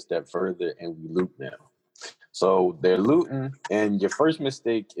take it a step further and we loot now. So they're looting, and your first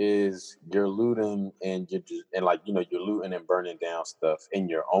mistake is you're looting and you're looting and burning down stuff in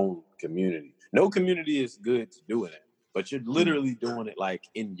your own community. No community is good to doing it, but you're literally doing it like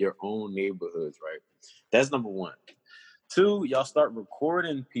in your own neighborhoods, right? That's number one. 2, y'all start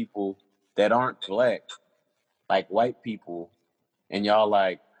recording people that aren't black, like white people, and y'all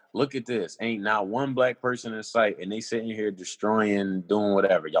like, look at this. Ain't not one black person in sight, and they sitting here destroying, doing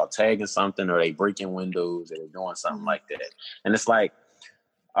whatever. Y'all tagging something, or they breaking windows, or they doing something like that. And it's like,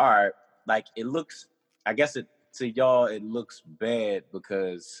 all right, like it looks, I guess to y'all, it looks bad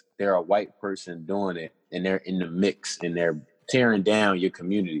because they're a white person doing it, and they're in the mix, and they're tearing down your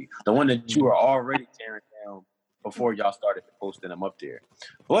community. The one that you were already tearing down before y'all started posting them up there.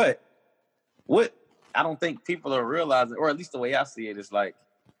 But what I don't think people are realizing, or at least the way I see it, is like,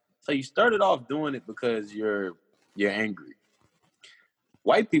 so you started off doing it because you're angry.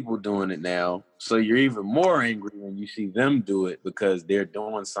 White people doing it now, so you're even more angry when you see them do it because they're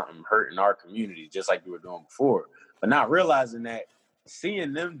doing something hurting our community, just like you were doing before. But not realizing that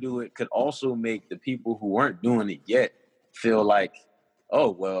seeing them do it could also make the people who weren't doing it yet feel like,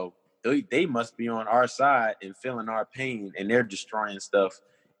 oh, well, they must be on our side and feeling our pain, and they're destroying stuff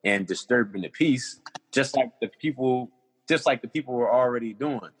and disturbing the peace, just like the people were already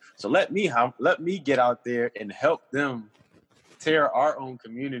doing. So let me get out there and help them tear our own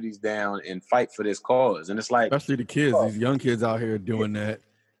communities down and fight for this cause. And it's like, especially the kids, these young kids out here doing that.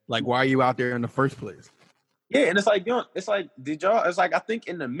 Like, why are you out there in the first place? Yeah, and it's like, I think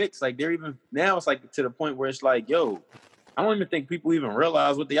in the mix, like they're even now, it's like to the point where it's like, yo, I don't even think people even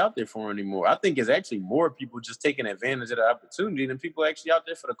realize what they're out there for anymore. I think it's actually more people just taking advantage of the opportunity than people actually out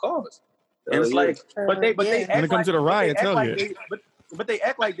there for the cause. And it's like, but they act when it comes to the riots, but they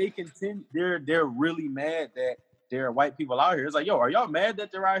act like they continue. They're really mad that there are white people out here. It's like, yo, are y'all mad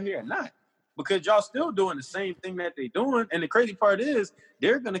that they're out here or not? Because y'all still doing the same thing that they're doing. And the crazy part is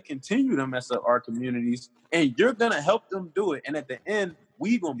they're gonna continue to mess up our communities, and you're gonna help them do it. And at the end,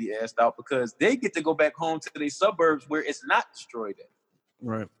 we gonna be asked out because they get to go back home to their suburbs where it's not destroyed at.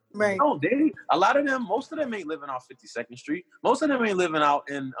 Right. Right. No, a lot of them, most of them ain't living off 52nd Street. Most of them ain't living out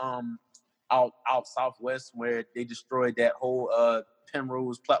in out southwest where they destroyed that whole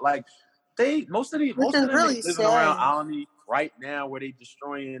Penrose plot. Like most of them really ain't living sad. around Alney right now where they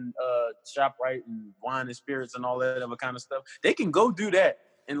destroying ShopRite and wine and spirits and all that other kind of stuff. They can go do that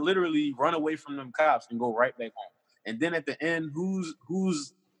and literally run away from them cops and go right back home. And then at the end, who's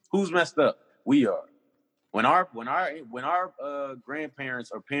messed up? We are. When our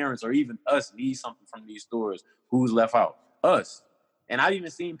grandparents or parents or even us need something from these stores, who's left out? Us. And I've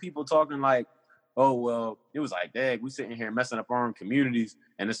even seen people talking like, oh, well, it was like, dang, we sitting here messing up our own communities.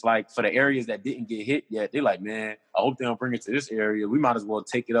 And it's like, for the areas that didn't get hit yet, they're like, man, I hope they don't bring it to this area. We might as well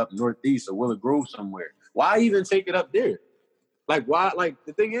take it up northeast or Willow Grove somewhere. Why even take it up there? Like, why? Like,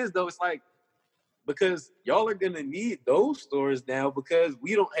 the thing is, though, it's like, because y'all are going to need those stores now because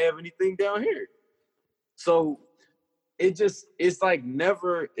we don't have anything down here. So it's just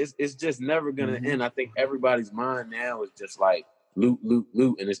never going to end. I think everybody's mind now is just like loot.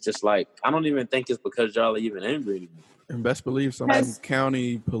 And it's just like, I don't even think it's because y'all are even angry anymore. And best believe some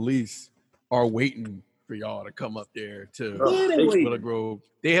county police are waiting for y'all to come up there to Willow Grove.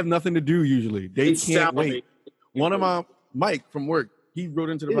 They have nothing to do usually. They can't wait. One of my, Mike from work, he wrote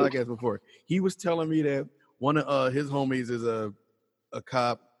into the podcast before. He was telling me that one of his homies is a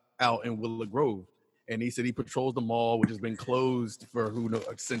cop out in Willow Grove. And he said he patrols the mall, which has been closed for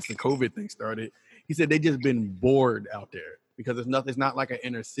since the COVID thing started. He said they just been bored out there because it's not like an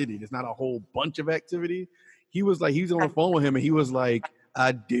inner city. There's not a whole bunch of activity. He was on the phone with him and he was like,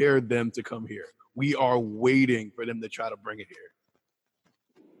 I dare them to come here. We are waiting for them to try to bring it here.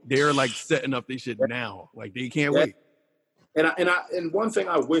 They're like setting up this shit now. Like they can't wait. And one thing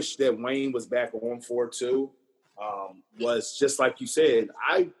I wish that Wayne was back on for too, was just like you said,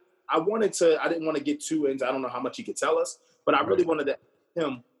 I didn't want to get too into, I don't know how much he could tell us, but I really wanted to ask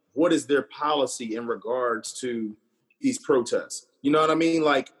him, what is their policy in regards to these protests? You know what I mean?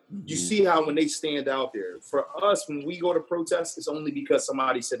 Like, you see how when they stand out there, for us, when we go to protest, it's only because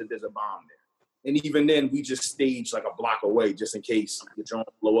somebody said that there's a bomb there. And even then, we just stage like a block away just in case the drone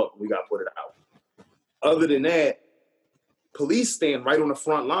blow up and we got to put it out. Other than that, police stand right on the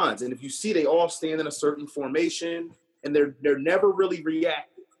front lines. And if you see, they all stand in a certain formation and they're never really reactive.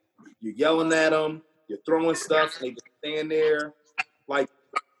 You're yelling at them, you're throwing stuff, and they just stand there. Like,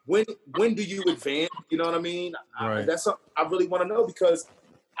 when do you advance? You know what I mean? Right. That's something I really want to know, because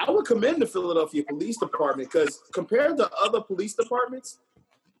I would commend the Philadelphia Police Department, because compared to other police departments,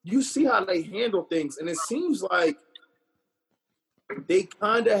 you see how they handle things, and it seems like they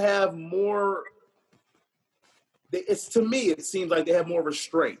kind of have more. To me, it seems like they have more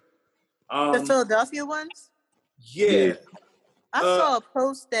restraint. The Philadelphia ones? Yeah. I saw a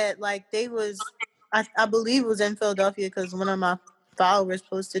post that like they was, I believe it was in Philadelphia because one of my followers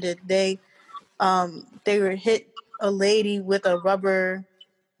posted it. They were hit a lady with a rubber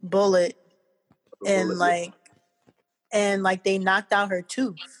bullet and they knocked out her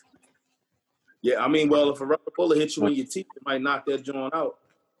tooth. Yeah, I mean, well, if a rubber bullet hits you in your teeth, it might knock that joint out.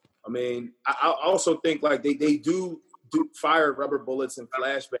 I mean, I also think like they do fire rubber bullets and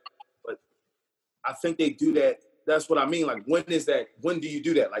flashbangs, but I think they do that. That's what I mean. Like, when do you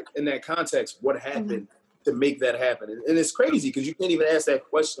do that? Like, in that context, what happened to make that happen? And it's crazy because you can't even ask that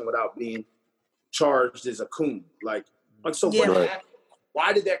question without being charged as a coon. Like so what happened?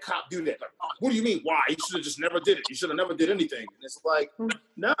 Why did that cop do that? Like, what do you mean, why? He should have just never did it. He should have never did anything. And it's like,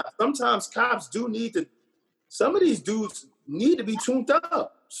 nah, sometimes cops some of these dudes need to be tuned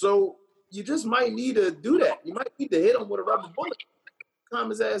up. So you just might need to do that. You might need to hit him with a rubber bullet,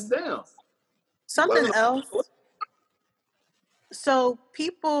 calm his ass down. Something else. So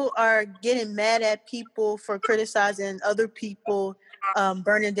people are getting mad at people for criticizing other people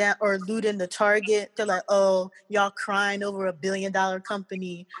burning down or looting the Target. They're like, oh, y'all crying over $1 billion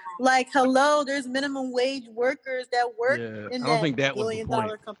company. Like, hello, there's minimum wage workers that work in that $1 billion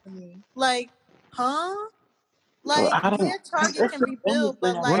company. Like, huh? Like, Target can be built,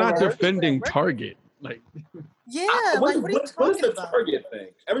 but like, we're not defending Target. Like, what are you talking what's the about? Target thing?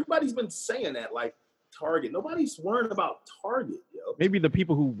 Everybody's been saying that. Like, Target. Nobody's worrying about Target, yo. Maybe the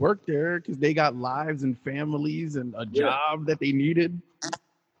people who work there because they got lives and families and a job that they needed.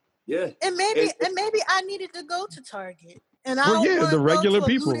 Yeah. And maybe I needed to go to Target. And I Well, don't yeah, want the to regular go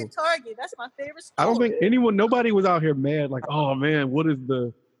to people. a looted Target. That's my favorite store. I don't think nobody was out here mad like, oh man, what is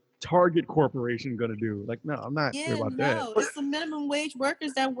the Target Corporation gonna do? Like, no, I'm not sure about that. It's the minimum wage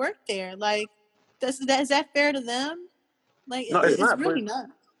workers that work there. Like, is that fair to them? Like, No, it's not, really not.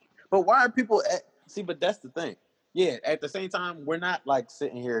 But why are people see? But that's the thing. Yeah, at the same time, we're not like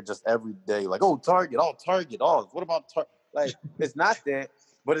sitting here just every day like, oh, Target, what about Target? Like, it's not that,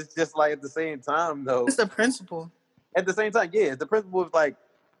 but it's just like at the same time, though. It's the principle. At the same time, yeah, the principle is like,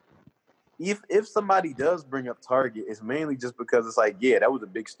 if somebody does bring up Target, it's mainly just because it's like, yeah, that was a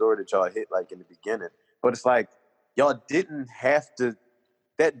big store that y'all hit like in the beginning, but it's like y'all didn't have to.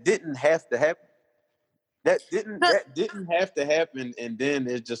 That didn't have to happen. That didn't have to happen, and then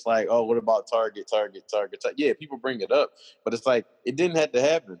it's just like, oh, what about Target? Yeah, people bring it up, but it's like it didn't have to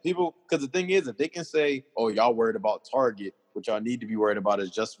happen. People, because the thing is, if they can say, oh, y'all worried about Target, what y'all need to be worried about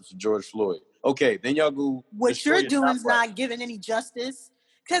is justice for George Floyd. Okay, then y'all go. What you're doing is not giving any justice.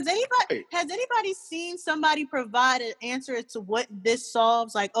 Has anybody seen somebody provide an answer to what this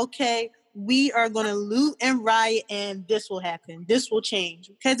solves? Like, okay, we are going to loot and riot, and this will happen. This will change.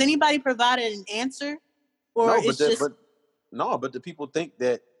 Has anybody provided an answer? Or but the people think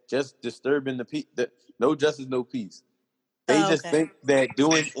that just disturbing the peace, that no justice, no peace. They just think that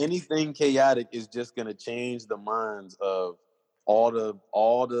doing anything chaotic is just gonna change the minds of all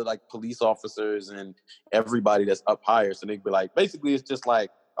the like police officers and everybody that's up higher. So they'd be like, basically, it's just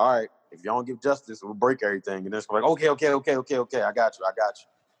like, all right, if y'all don't give justice, we'll break everything. And it's like, okay, I got you.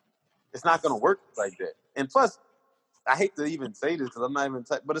 It's not gonna work like that. And plus, I hate to even say this because I'm not even,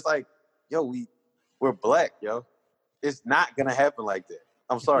 but it's like, yo, we're black, yo. It's not going to happen like that.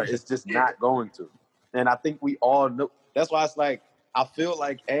 I'm sorry. It's just not going to. And I think we all know. That's why it's like, I feel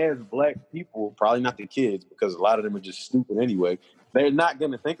like as black people, probably not the kids, because a lot of them are just stupid anyway. They're not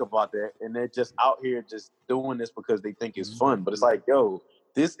going to think about that. And they're just out here just doing this because they think it's fun. But it's like, yo,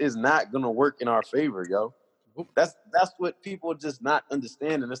 this is not going to work in our favor, yo. That's what people just not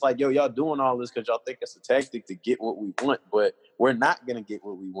understanding. It's like, yo, y'all doing all this because y'all think it's a tactic to get what we want. But we're not going to get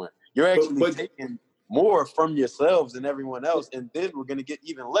what we want. You're actually taking more from yourselves than everyone else, and then we're going to get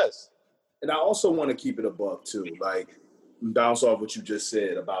even less. And I also want to keep it above, too. Like, bounce off what you just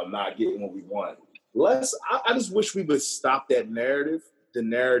said about not getting what we want. I just wish we would stop that narrative, the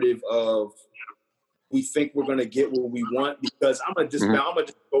narrative of we think we're going to get what we want, because I'm going to just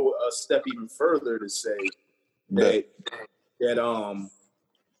go a step even further to say that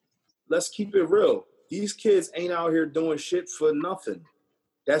let's keep it real. These kids ain't out here doing shit for nothing.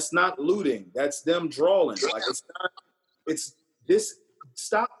 That's not looting. That's them drawing. Like, it's this.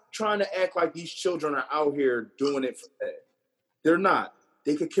 Stop trying to act like these children are out here doing it for that. They're not.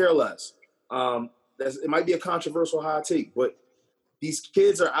 They could care less. It might be a controversial hot take, but these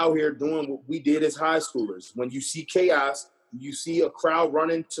kids are out here doing what we did as high schoolers. When you see chaos, you see a crowd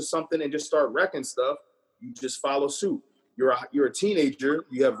run into something and just start wrecking stuff, you just follow suit. You're a teenager.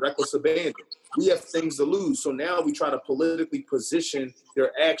 You have reckless abandon. We have things to lose. So now we try to politically position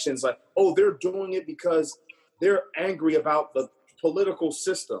their actions like, oh, they're doing it because they're angry about the political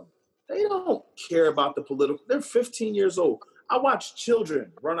system. They don't care about the political. They're 15 years old. I watched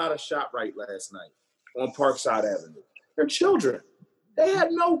children run out of ShopRite last night on Parkside Avenue. They're children. They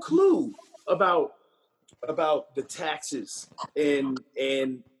had no clue about the taxes and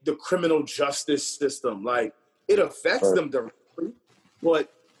the criminal justice system. Like, it affects them directly, but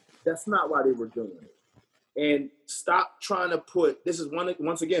that's not why they were doing it. And stop trying to put, this is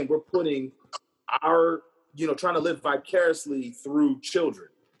once again, we're putting our, trying to live vicariously through children.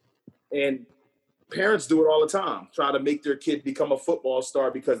 And parents do it all the time, try to make their kid become a football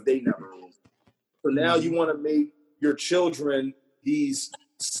star because they never is. So now you want to make your children these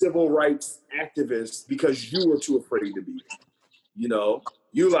civil rights activists because you were too afraid to be. You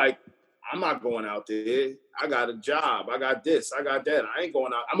like, I'm not going out there. I got a job. I got this. I got that. I ain't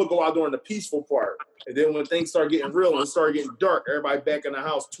going out. I'm going to go out during the peaceful part. And then when things start getting real and start getting dark, everybody back in the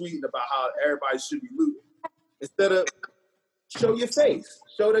house tweeting about how everybody should be looting. Instead of show your face.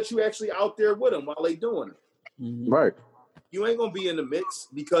 Show that you actually out there with them while they doing it. Right. You ain't going to be in the mix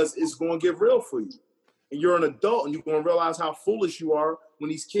because it's going to get real for you. And you're an adult and you're going to realize how foolish you are when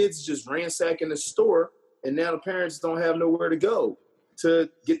these kids just ransacking the store and now the parents don't have nowhere to go to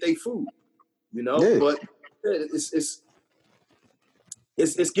get their food, Yeah. But it's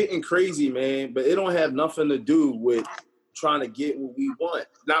getting crazy, man. But it don't have nothing to do with trying to get what we want.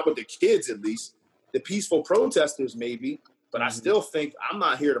 Not with the kids, at least. The peaceful protesters, maybe. But I still think I'm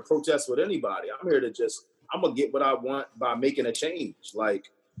not here to protest with anybody. I'm here to I'm gonna get what I want by making a change. Like,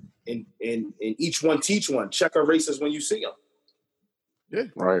 and each one teach one. Check our races when you see them. Yeah.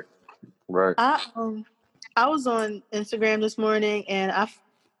 Right. I was on Instagram this morning, and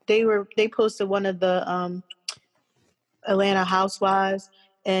they posted one of the Atlanta housewives,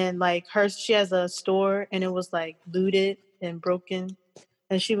 and like she has a store, and it was like looted and broken,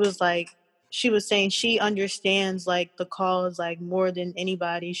 and she was saying she understands like the cause like more than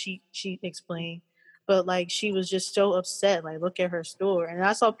anybody. She explained, but like she was just so upset. Like, look at her store, and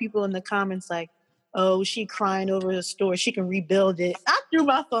I saw people in the comments like, "Oh, she crying over the store. She can rebuild it." I threw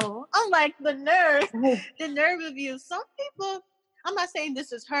my phone. I'm like, the nerve of you. Some people. I'm not saying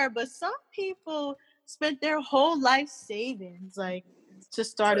this is her, but some people spent their whole life savings like to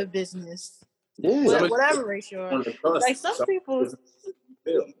start a business. Yeah. Whatever race you are. Like some people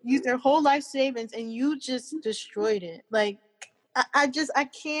use their whole life savings and you just destroyed it. Like I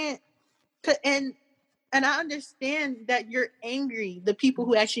can't. And I understand that you're angry. The people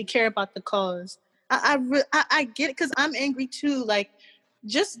who actually care about the cause. I get it because I'm angry too. Like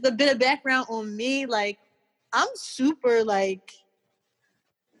just the bit of background on me. Like I'm super like.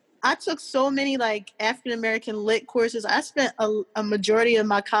 I took so many like African American lit courses. I spent a majority of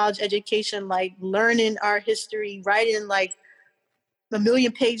my college education like learning our history, writing like a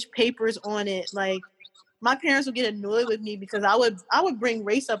 1,000,000-page papers on it. Like my parents would get annoyed with me because I would bring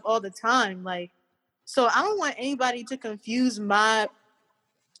race up all the time. Like, so I don't want anybody to confuse my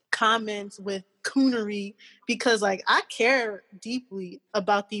comments with coonery because like I care deeply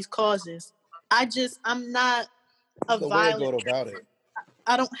about these causes. I'm not a the violent. way to go about it.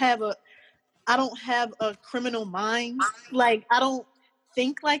 I don't have a criminal mind. Like I don't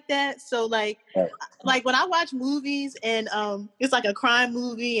think like that. So like when I watch movies and it's like a crime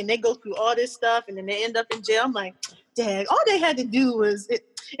movie and they go through all this stuff and then they end up in jail, I'm like, dang, all they had to do was if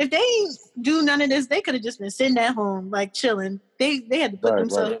they didn't do none of this, they could have just been sitting at home like chilling. They had to put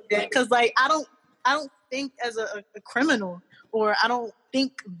themselves in that because like I don't think as a criminal or I don't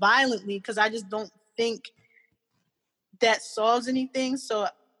think violently because I just don't think that solves anything. So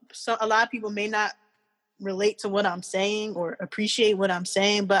a lot of people may not relate to what I'm saying or appreciate what I'm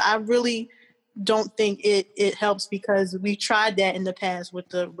saying, but I really don't think it helps because we tried that in the past with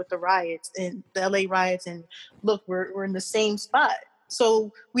the riots and the LA riots, and look, we're in the same spot.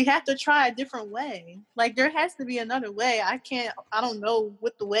 So we have to try a different way. Like there has to be another way. I don't know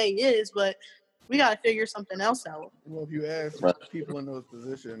what the way is, but we got to figure something else out. Well, if you ask people in those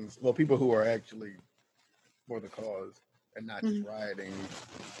positions, people who are actually for the cause and not just rioting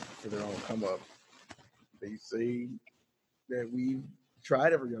for their own come up, they say that we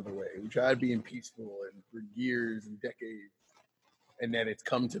tried every other way. We tried being peaceful and for years and decades, and that it's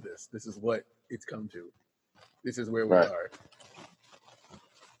come to this. This is what it's come to. This is where we are.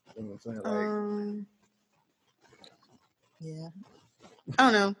 You know what I'm saying? Yeah. I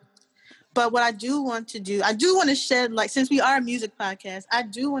don't know. But what I do want to shed light, since we are a music podcast, I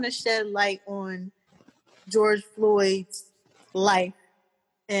do want to shed light on George Floyd's life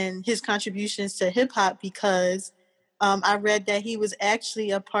and his contributions to hip hop because I read that he was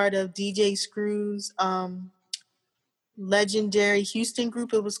actually a part of DJ Screw's legendary Houston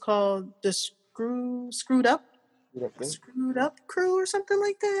group. It was called the Screwed Up Crew or something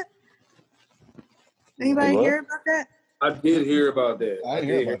like that. Anybody hear about that? I did hear about that. I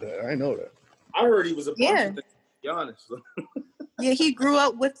hear about that. I know that. I heard he was a bunch of things, to be honest. Yeah, he grew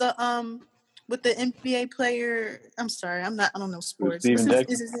up with the NBA player. I'm sorry, I don't know sports.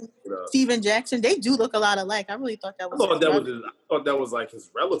 Steven Jackson. They do look a lot alike. I really thought that was. I thought that was like his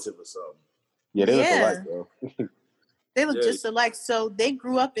relative or something. Yeah, they look alike, bro. They look just alike. So they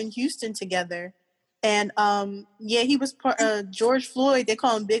grew up in Houston together, and he was part of George Floyd. They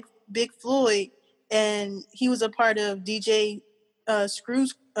call him Big Floyd, and he was a part of DJ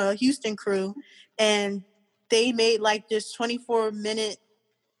Screw's Houston crew, and they made like this 24-minute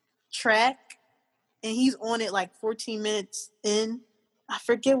track, and he's on it like 14 minutes in. I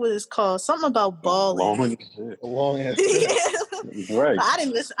forget what it's called. Something about balling. Long ass. Yeah. Right. I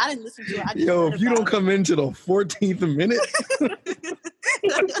didn't listen to it. Yo, if you don't come into the 14th minute,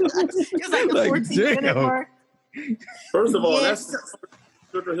 it's like the 14th minute mark. First of all, that's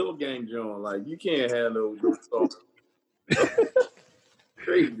Sugar Hill Gang John. Like you can't have no song.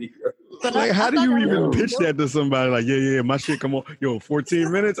 Crazy. But like, how do you even pitch that to somebody? Like, yeah, my shit come on. Yo,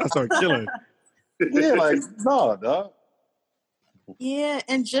 14 minutes, I start killing. Yeah, like, no, dog. Yeah,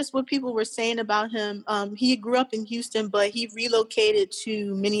 and just what people were saying about him, he grew up in Houston, but he relocated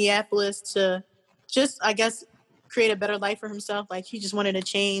to Minneapolis to just, I guess, create a better life for himself. Like, he just wanted to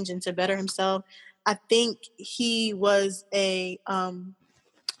change and to better himself. I think he was a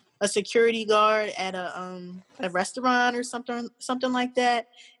security guard at a restaurant or something like that.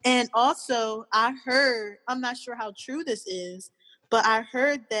 And also, I heard, I'm not sure how true this is, but I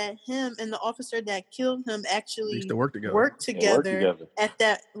heard that him and the officer that killed him They actually used to work together. worked They work together together. at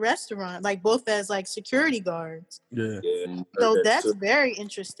that restaurant, like both as like security guards. Yeah. Yeah, Mhm. So heard that that's too. very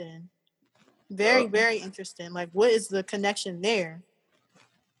interesting. Very, Yeah. very interesting. Like, what is the connection there?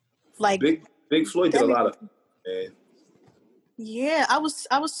 Like, Big Floyd did a lot of, man. yeah, I was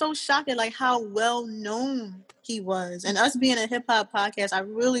so shocked at like how well known he was. And us being a hip hop podcast, I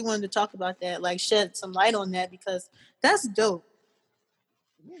really wanted to talk about that, like shed some light on that because that's dope.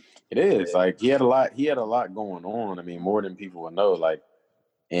 It is like he had a lot going on. I mean, more than people would know. Like,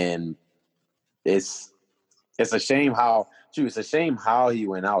 and it's a shame how he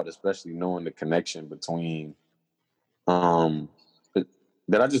went out, especially knowing the connection between. But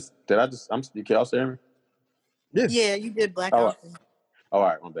did I just? Can y'all hear me? Yeah, you did Black Oh, Outfit. all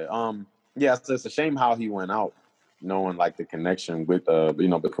right, my bad. Yeah, so it's a shame how he went out, knowing like the connection with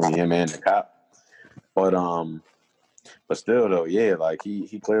between him and the cop. But still though, yeah, like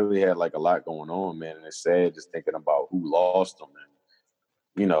he clearly had like a lot going on, man, and it's sad just thinking about who lost him,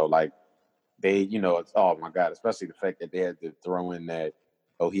 and like they, it's, oh my God, especially the fact that they had to throw in that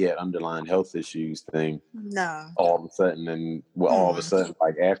he had underlying health issues thing No. all of a sudden, and all of a sudden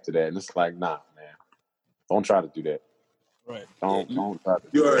like after that, and it's like, nah, man, don't try to do that. Right. Don't try to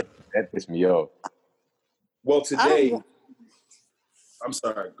do that. That pissed me off. Well, today, I'm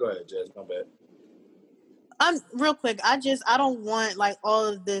sorry. Go ahead, Jazz. My bad. I'm real quick. I don't want like all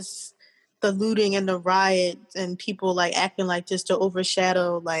of this, the looting and the riots and people like acting like this to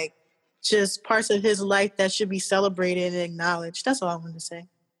overshadow like just parts of his life that should be celebrated and acknowledged. That's all I wanted to say.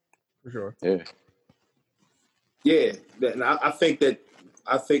 For sure. Yeah. Yeah, and I think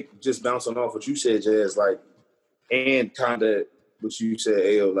just bouncing off what you said, Jazz, like, and kind of what you said,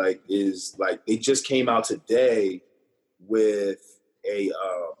 Ayo, like, is like they just came out today with a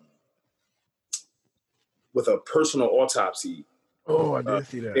personal autopsy. Oh, I did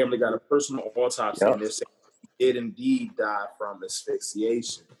see that. Family got a personal autopsy, Yep. and they're saying he did indeed die from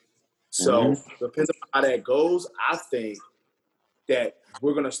asphyxiation. So depends on how that goes. I think that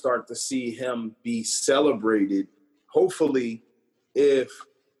we're going to start to see him be celebrated. Hopefully, if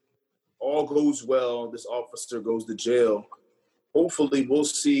all goes well, this officer goes to jail. Hopefully, we'll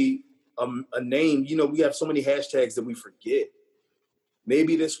see a name. We have so many hashtags that we forget.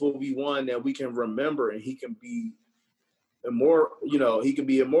 Maybe this will be one that we can remember, and he can be immortal. He can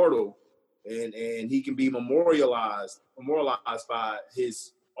be immortal, and he can be memorialized by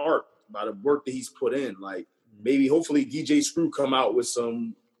his art, by the work that he's put in. Like, maybe, hopefully, DJ Screw come out with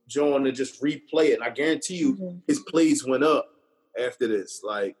some joint and just replay it. And I guarantee you, his plays went up after this.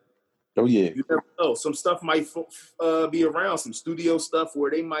 Like, oh yeah, you never know. Some stuff might be around, some studio stuff where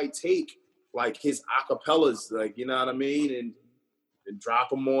they might take like his acapellas, like, you know what I mean, and drop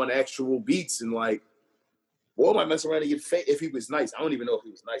them on actual beats, and like, boy, might mess around and get fake if he was nice. I don't even know if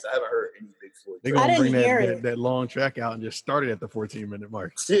he was nice. I haven't heard any Big Floyd. They're I gonna didn't bring hear that, it. that long track out and just start it at the 14-minute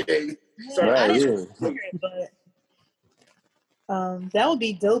mark. Yeah. I didn't hear it, but that would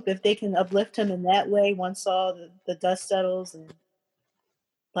be dope if they can uplift him in that way once all the dust settles, and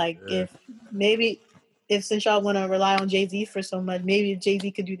like if since y'all want to rely on Jay-Z for so much, maybe if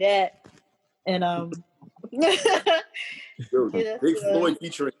Jay-Z could do that, and Yo, Big Floyd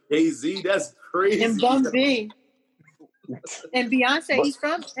featuring Jay-Z, that's crazy. and Bun B and Beyonce. He's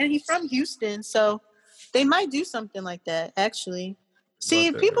from Houston, so they might do something like that. Actually,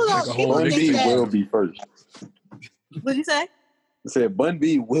 see, people like don't. a People whole Bun think B that. will be first. What'd you say? I said Bun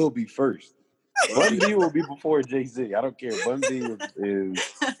B will be first. Bun B will be before Jay-Z. I don't care. Bun B is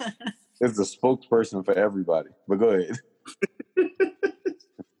the spokesperson for everybody. But go ahead.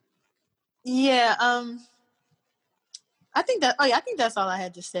 Yeah. I think that's all I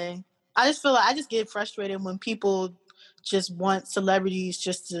had to say. I just feel like I just get frustrated when people just want celebrities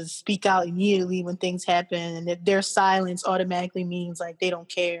just to speak out immediately when things happen, and if their silence automatically means like they don't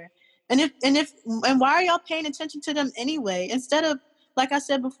care. And why are y'all paying attention to them anyway? Instead of, like I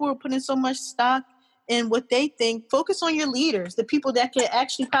said before, putting so much stock in what they think, focus on your leaders, the people that can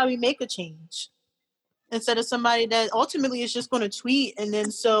actually probably make a change. Instead of somebody that ultimately is just going to tweet and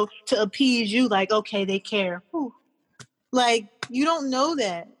then so to appease you, like, okay, they care. Whew. Like, you don't know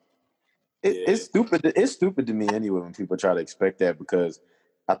that. It's stupid. It's stupid to me anyway when people try to expect that, because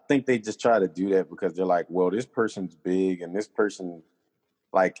I think they just try to do that because they're like, well, this person's big and this person,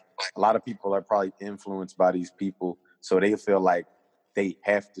 like, a lot of people are probably influenced by these people, so they feel like they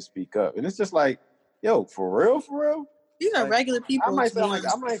have to speak up. And it's just like, yo, for real? These are Like, regular people. I might to be sound like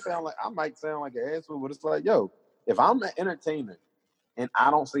honest. I might sound like an asshole, but it's like, yo, if I'm an entertainer and I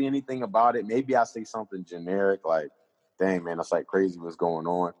don't say anything about it, maybe I say something generic like, "Dang man, that's like crazy what's going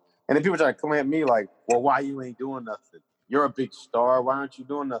on." And then people try to come at me like, "Well, why you ain't doing nothing? You're a big star. Why aren't you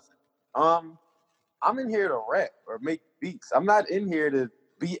doing nothing?" I'm in here to rap or make beats. I'm not in here to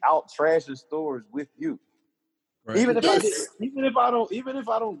be out trashing stores with you. Right. Even if Yes. even if I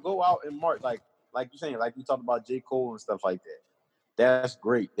don't go out and march like you're saying, like you talked about J. Cole and stuff like that. That's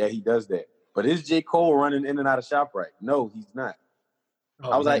great that he does that. But is J. Cole running in and out of ShopRite? No, he's not.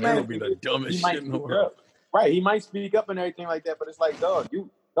 Oh, I was like, that and would be the dumbest he might shit in the speak world. up. Right, he might speak up and everything like that, but it's like, dog, you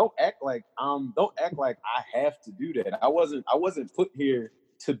don't act like I have to do that. I wasn't put here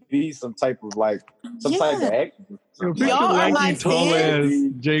to be some type of Yeah. activist. Yo, Y'all picture are lanky, my tall ass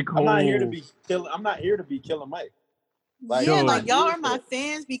fans. J. Cole. I'm not here to be Killer Mike. Like, Yeah, Yo. like y'all here are my for-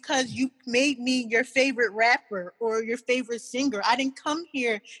 fans because you made me your favorite rapper or your favorite singer. I didn't come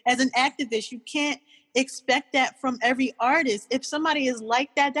here as an activist. You can't expect that from every artist. If somebody is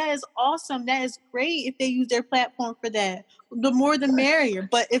like that, that is awesome. That is great if they use their platform for that. The more the merrier.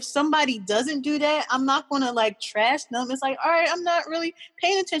 But if somebody doesn't do that, I'm not going to like trash them. It's like, all right, I'm not really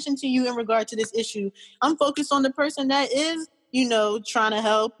paying attention to you in regard to this issue. I'm focused on the person that is, you know, trying to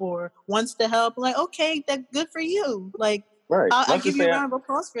help or wants to help. Like, okay, that's good for you. Like, Right. I Let's give just you a say round of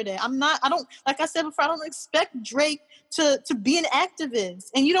applause for that. I don't, like I said before, I don't expect Drake to be an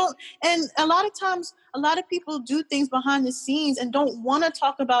activist. And you don't, and a lot of times, a lot of people do things behind the scenes and don't want to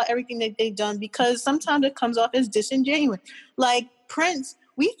talk about everything that they've done because sometimes it comes off as disingenuous. Like Prince,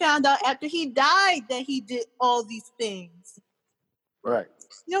 we found out after he died that he did all these things. right.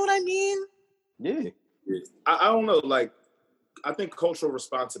 You know what I mean? Yeah. I don't know. Like, I think cultural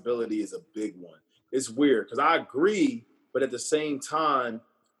responsibility is a big one. It's weird because I agree, but at the same time,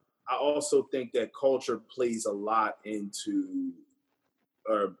 I also think that culture plays a lot into,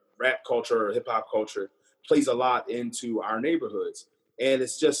 or rap culture or hip hop culture plays a lot into our neighborhoods. And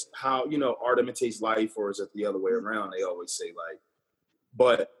it's just how, you know, art imitates life, or is it the other way around? They always say, like,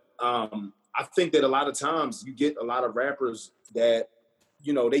 but I think that a lot of times you get a lot of rappers that,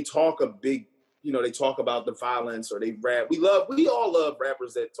 you know, they talk a big, you know, they talk about the violence or they rap. We all love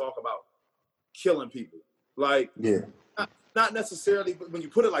rappers that talk about killing people. Like, Yeah. not necessarily, but when you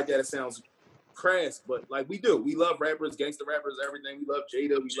put it like that, it sounds crass, but like we do. We love rappers, gangster rappers, everything. We love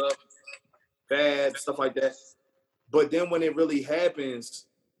Jada, we love Bad, stuff like that. But then when it really happens,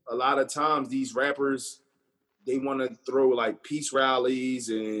 a lot of times these rappers, they want to throw like peace rallies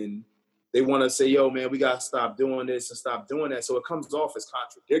and they want to say, yo, man, we got to stop doing this and stop doing that. So it comes off as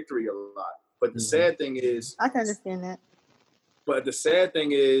contradictory a lot. But the sad thing is, I can understand that. but the sad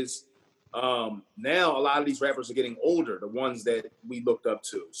thing is, now a lot of these rappers are getting older, the ones that we looked up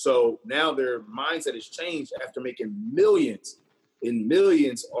to. So now their mindset has changed after making millions and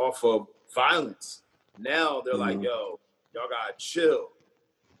millions off of violence. Now they're like, yo, y'all gotta chill.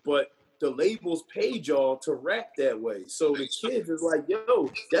 But the labels paid y'all to rap that way. So the kids is like, yo,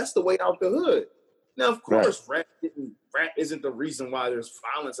 that's the way out the hood. Now, of course, rap isn't the reason why there's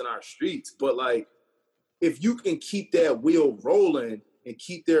violence in our streets, but like, if you can keep that wheel rolling and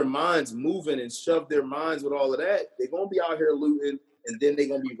keep their minds moving and shove their minds with all of that, they're going to be out here looting, and then they're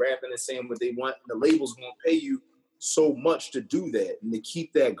going to be rapping and saying what they want. The label's going to pay you so much to do that and to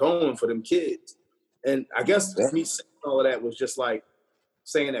keep that going for them kids. And I guess me saying all of that was just like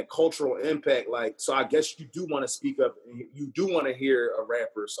saying that cultural impact. Like, so I guess you do want to speak up and you do want to hear a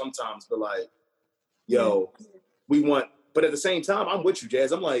rapper sometimes be like, yo, we want, but at the same time, I'm with you,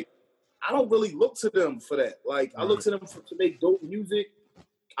 Jazz. I'm like, I don't really look to them for that. Like, I look to them to make dope music.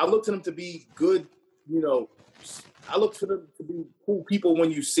 I look to them to be good, you know. I look for them to be cool people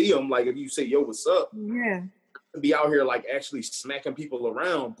when you see them. Like, if you say, yo, what's up? Yeah. Be out here, like, actually smacking people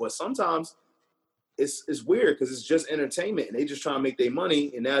around. But sometimes it's weird because it's just entertainment and they just try to make their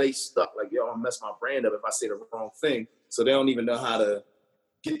money. And now they stuck. Like, yo, I'll mess my brand up if I say the wrong thing. So they don't even know how to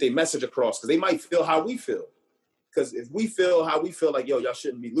get their message across because they might feel how we feel. Because if we feel how we feel, like, yo, y'all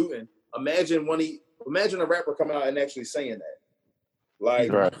shouldn't be looting. Imagine a rapper coming out and actually saying that. Like,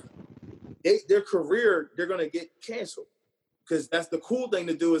 their career, they're going to get canceled. Because that's the cool thing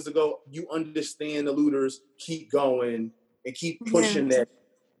to do is to go, you understand the looters, keep going and keep pushing that.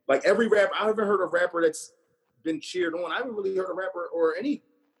 Like every rapper, I haven't heard a rapper that's been cheered on. I haven't really heard a rapper or any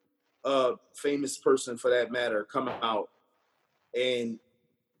famous person for that matter come out and,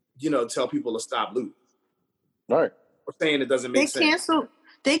 you know, tell people to stop looting. Right. Or saying it doesn't make sense.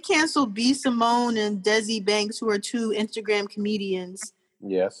 They canceled B. Simone and Desi Banks, who are two Instagram comedians.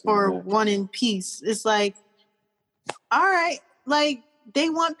 Yes. For One in Peace. It's like, all right, like they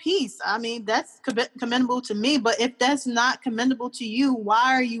want peace. I mean, that's commendable to me. But if that's not commendable to you,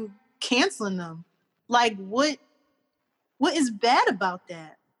 why are you canceling them? Like, what is bad about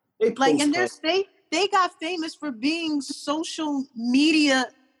that? Like, and they got famous for being social media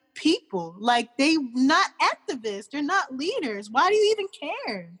people. Like, they not activists. They're not leaders. Why do you even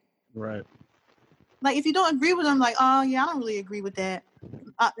care? Right. Like, if you don't agree with them, like, oh, yeah, I don't really agree with that.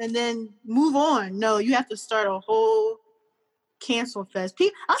 And then move on. No, you have to start a whole cancel fest.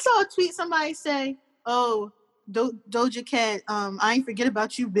 I saw a tweet, somebody say, oh, Doja Cat, I ain't forget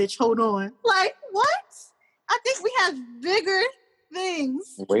about you, bitch. Hold on. Like, what? I think we have bigger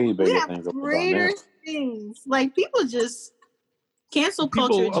things. Way bigger we have things. greater things. Like, people just cancel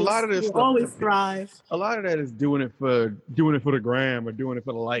culture. A lot of this will stuff always thrive. A lot of that is doing it for the gram or doing it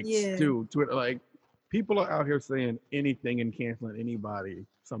for the likes too. Twitter, like, people are out here saying anything and canceling anybody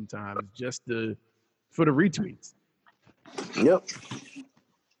sometimes just for the retweets. Yep.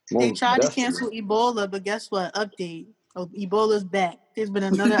 They tried to cancel Ebola, but guess what? Update. Oh, Ebola's back. There's been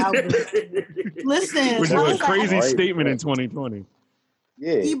another outbreak. Listen. Which was a crazy statement in 2020.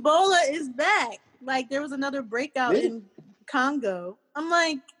 Yeah. Ebola is back. Like, there was another breakout in Congo. I'm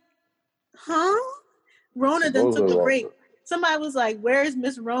like, huh? Rona then took a break. Somebody was like, where is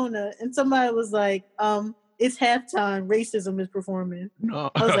Miss Rona? And somebody was like, it's halftime. Racism is performing.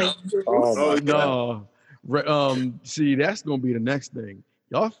 No. I was like, no. See, that's going to be the next thing.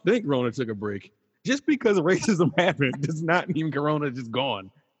 Y'all think Rona took a break. Just because racism happened does not mean Corona just gone.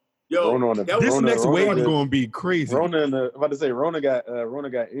 Yo, this next wave is going to be crazy. Rona got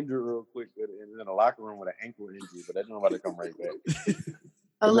injured real quick in the locker room with an ankle injury, but that's not about to come right back.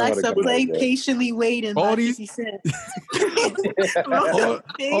 Alexa, play Patiently Waiting by 50 Cent.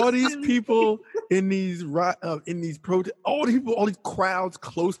 all these people in these protests, all these crowds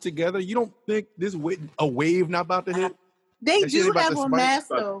close together. You don't think a wave not about to hit? They do have on masks,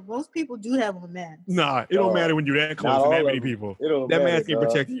 though. Most people do have on masks. Nah, it don't matter when you're that close to that many people. That mask ain't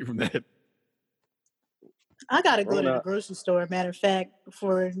protecting you from that. I gotta go to the grocery store, matter of fact,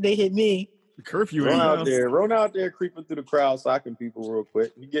 before they hit me. The curfew Rona out there creeping through the crowd, socking people real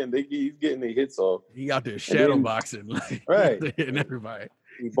quick. He's getting their hits off. He out there shadow boxing, like, right, hitting everybody.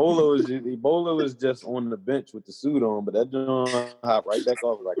 Ebola was just on the bench with the suit on, but that joint hopped right back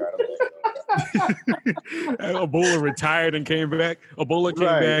off. Like, Ebola retired and came back. Ebola came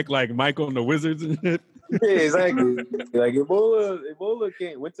back like Michael and the Wizards and shit. Yeah, exactly. Like Ebola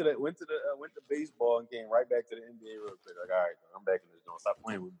went to baseball and came right back to the NBA real quick. Like, all right, I'm back in this joint. Stop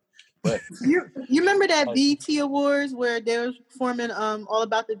playing with me. But you remember that BET Awards where they were performing All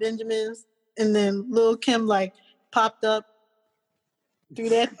About the Benjamins, and then Lil' Kim like popped up through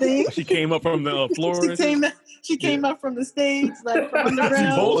that thing. She came up from the floor. she came up from the stage, like from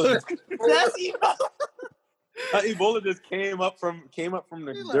underground. That's Ebola. Ebola just came up from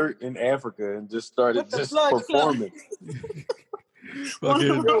the dirt in Africa and just started performing. Why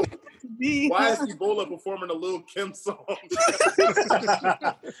is Ebola performing a Lil' Kim song? I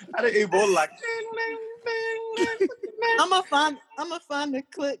think Ebola like. I'm gonna find the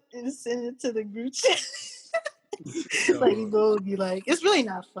clip and send it to the group chat. Like Ebola would be like, it's really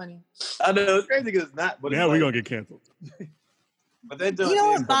not funny. I know it's crazy because it's not. But now we're gonna get canceled. But they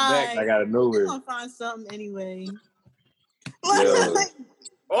don't come back like out of nowhere. We're gonna find something anyway.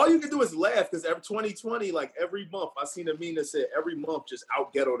 All you can do is laugh because every 2020, like every month, I seen a meme that said every month just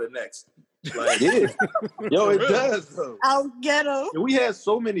out ghetto the next. Like, yeah. Yo, it does though. Out ghetto. We had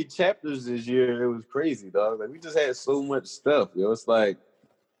so many chapters this year. It was crazy, dog. Like we just had so much stuff. Yo, it's like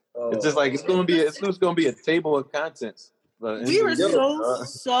it's just like it's gonna be a table of contents. We were so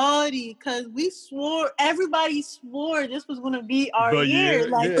salty because everybody swore this was going to be our year.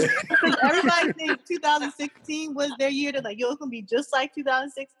 Because everybody think 2016 was their year. They're like, yo, it's going to be just like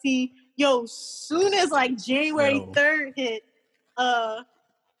 2016. Yo, soon as like January 3rd hit,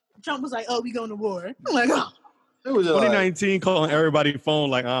 Trump was like, oh, we going to war. I'm like, oh. It was 2019 calling everybody phone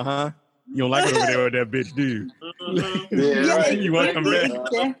like, you don't like it over there with that bitch, do you? Yeah, you want to come back?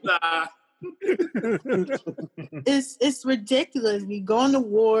 It's ridiculous. We going to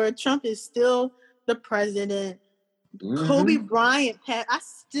war. Trump is still the president. Mm-hmm. Kobe Bryant that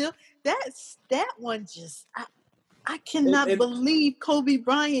one just I cannot believe Kobe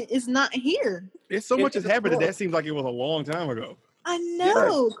Bryant is not here. It's so much has happened that seems like it was a long time ago. I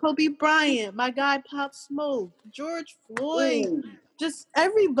know. Yeah. Kobe Bryant, my guy Pop Smoke, George Floyd, just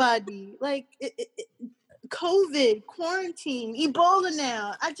everybody. Like COVID, quarantine, Ebola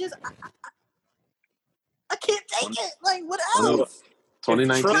now. I can't take it. Like, what else?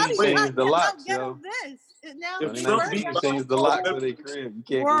 2019 changed the locks, yo. Now 2019 changed the locks of their crib. You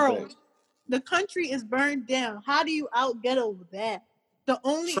can't go back. The country is burned down. How do you out ghetto that? The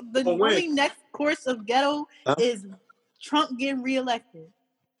only Trump gonna win. next course of ghetto Huh? is Trump getting reelected.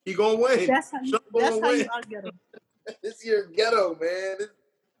 He gonna win. That's how you, Trump that's gonna how win. you out ghetto. This year ghetto, man.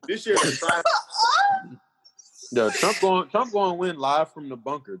 This year's a try. Yo, Trump going to win live from the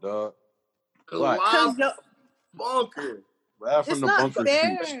bunker, dog. Like, Live bunker. live from It's the not bunker.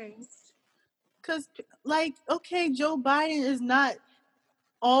 fair. Because, like, okay, Joe Biden is not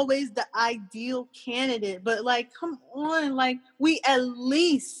always the ideal candidate, but, like, come on. Like, we at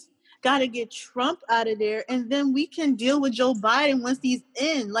least got to get Trump out of there, and then we can deal with Joe Biden once he's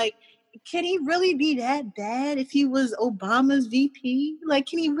in. Like, can he really be that bad if he was Obama's VP? Like,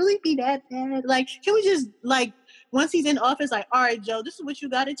 can he really be that bad? Like, can we just, like, once he's in office, like, all right, Joe, this is what you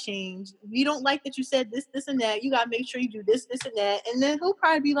got to change. We don't like that you said this, this, and that. You got to make sure you do this, this, and that. And then he'll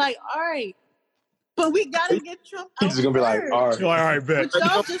probably be like, all right. But we got to get Trump out. He's just going to be like, all right. All right, bet. But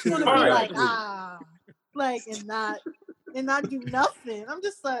y'all just want to be All right. like, like, and not do nothing. I'm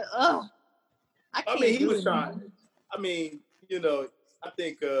just like, ugh. I mean, he was trying. I mean, you know, I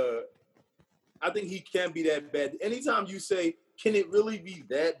think he can be that bad. Anytime you say, "Can it really be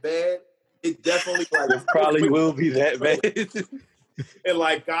that bad?" It definitely like It probably will be that bad. And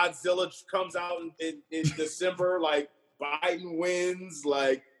like Godzilla comes out in December, like Biden wins.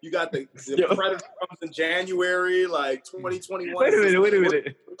 Like you got the Predator comes in January, like 2021. Wait a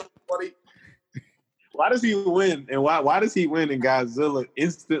minute. 2020. Why does he win? And why does he win and Godzilla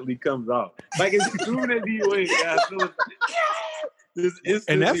instantly comes out? Like as soon as he wins, Godzilla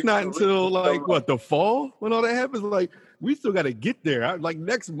And that's not until like what, the fall when all that happens. Like we still got to get there. Like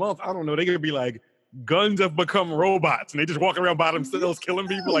next month, I don't know. They're gonna be like guns have become robots and they just walk around by themselves killing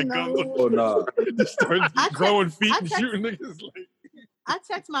people like guns. Oh no! Just start growing feet and shooting niggas. Like. I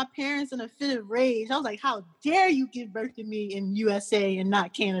text my parents in a fit of rage. I was like, "How dare you give birth to me in USA and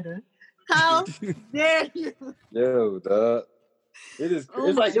not Canada? How dare you?" Yo, dog. It is. Oh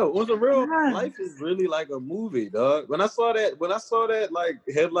it's like, yo, on the real God. life is really like a movie, dog. When I saw that like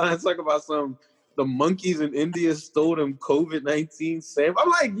headlines talk about the monkeys in India stole them COVID-19 sample. I'm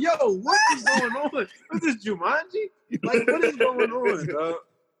like, yo, what is going on? Is this Jumanji? Like, what is going on, dog?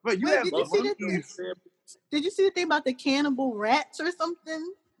 But you Wait, have monkeys. Did you see the thing about the cannibal rats or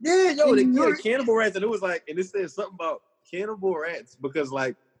something? Yeah, yo, In New they York? cannibal rats, and it was like, and it said something about cannibal rats because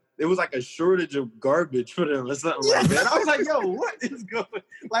like it was like a shortage of garbage for them or something like that. And I was like, yo, what is going?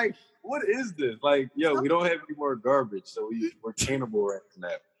 Like, what is this? Like, yo, we don't have any more garbage, so we're cannibal rats now.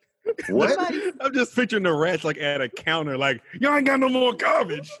 What? I'm just picturing the rats like at a counter, like y'all ain't got no more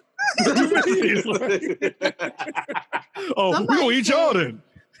garbage. What you mean? Like, oh, we gonna eat y'all then.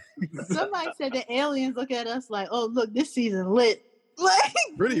 Somebody said the aliens look at us like, "Oh, look, this season lit." Like,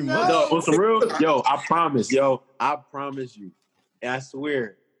 Pretty no. much. No, on some real, I promise you, and I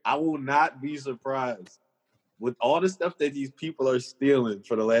swear, I will not be surprised with all the stuff that these people are stealing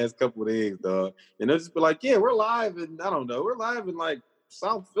for the last couple of days, dog. And they'll just be like, yeah, we're live in, I don't know, we're live in like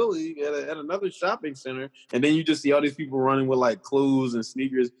South Philly at another shopping center. And then you just see all these people running with like clothes and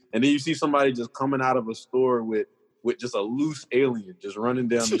sneakers. And then you see somebody just coming out of a store with just a loose alien just running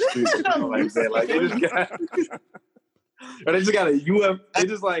down the street. Like that. Like they just got a UFO. They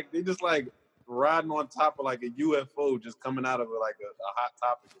just like riding on top of like a UFO just coming out of like a hot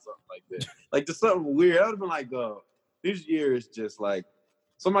topic or something like that. Like just something weird. I would have been like, this year is just like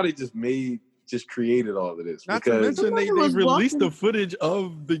somebody just created all of this. Not to mention they released the footage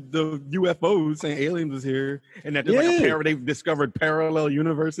of the UFOs saying aliens was here and that there's like they've discovered parallel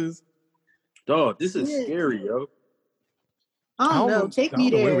universes. Dog, this is scary, yo. I don't know. Take me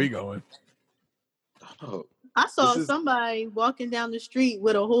there. Where we going? Oh. I saw somebody walking down the street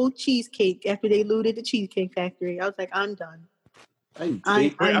with a whole cheesecake after they looted the Cheesecake Factory. I was like, I'm done.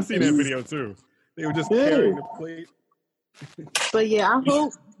 I've seen that video too. They were just carrying the plate. But yeah, I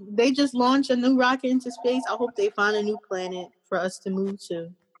hope they just launched a new rocket into space. I hope they find a new planet for us to move to.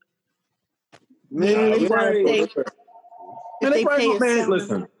 Man,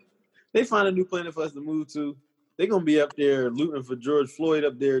 listen, they find a new planet for us to move to. They're gonna be up there looting for George Floyd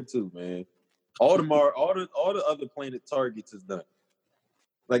up there too, man. All the other planet targets is done.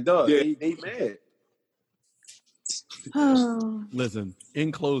 Like, dog, they mad. Listen,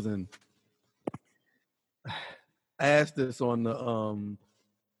 in closing, I asked this on the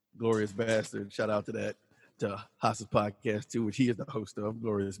Glorious Bastards. Shout out to Haas's podcast too, which he is the host of,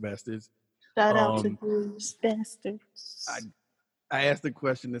 Glorious Bastards. Shout out to Glorious Bastards. I asked the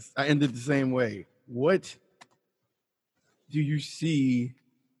question. I ended the same way. What do you see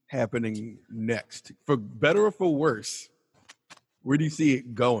happening next, for better or for worse? Where do you see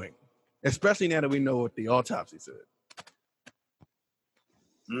it going, especially now that we know what the autopsy said?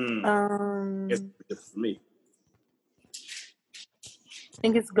 It's for me.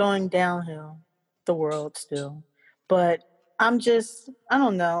 think it's going downhill, the world still. But I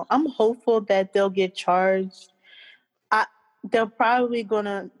don't know. I'm hopeful that they'll get charged. They're probably going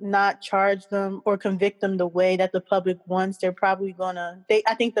to not charge them or convict them the way that the public wants. They're probably going to,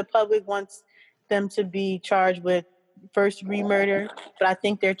 I think the public wants them to be charged with first-degree murder, but I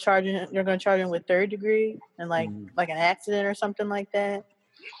think they're going to charge them with third degree and like an accident or something like that.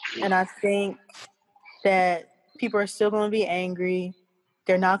 And I think that people are still going to be angry.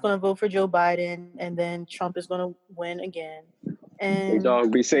 They're not going to vote for Joe Biden, and then Trump is going to win again. And hey,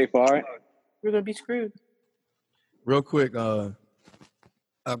 dog, be safe, all right? We're going to be screwed. Real quick, I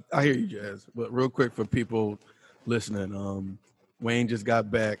hear you, Jazz, but real quick for people listening, Wayne just got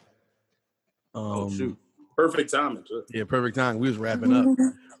back. Oh, shoot. Perfect timing. Yeah, perfect time. We was wrapping up.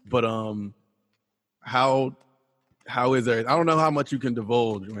 But how is there? I don't know how much you can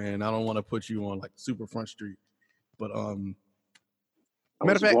divulge, man. I don't want to put you on like super Front Street. But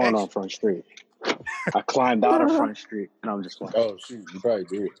matter of fact, on Front Street. I climbed out of Front Street and I'm just like, oh shoot, you probably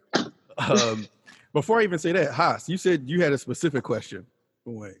did. Before I even say that, Haas, you said you had a specific question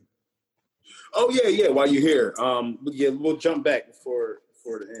for Wayne. Oh yeah. While you're here, we'll jump back before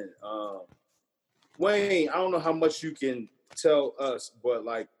the end. Wayne, I don't know how much you can tell us, but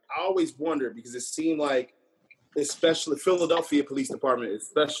like I always wonder because it seemed like, especially Philadelphia Police Department,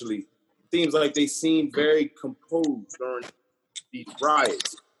 especially seems like they seem very composed during these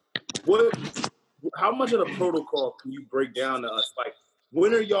riots. How much of the protocol can you break down to us? Like,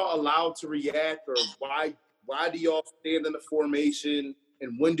 when are y'all allowed to react, or why do y'all stand in the formation,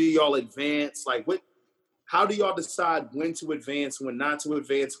 and when do y'all advance? Like, how do y'all decide when to advance, when not to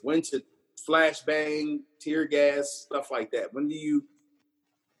advance, when to flashbang, tear gas, stuff like that? When do you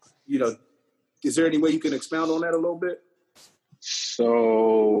is there any way you can expound on that a little bit?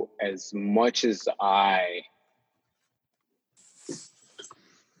 So, as much as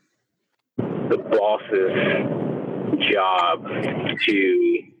the boss's job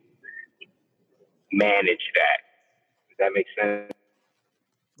to manage that. Does that make sense?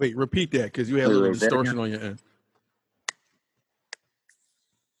 Wait, repeat that because you had a little distortion on your end.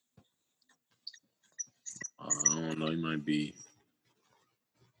 I don't know. He might be.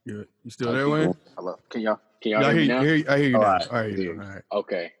 You still there, Wayne? Hello. Can y'all hear me now? I hear you now. All right.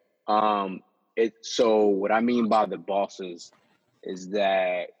 Okay. So what I mean by the bosses is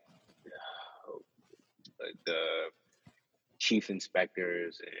that the chief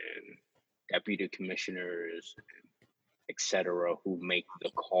inspectors and deputy commissioners, etc., who make the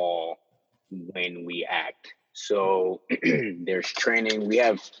call when we act. So there's training. We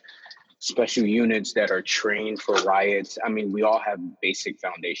have special units that are trained for riots. I mean, we all have basic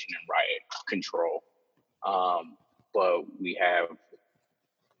foundation in riot control, but we have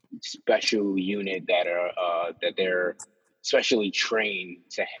special unit that they're specially trained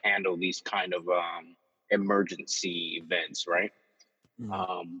to handle these kind of emergency events, right?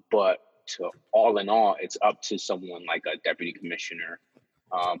 But all in all, it's up to someone like a deputy commissioner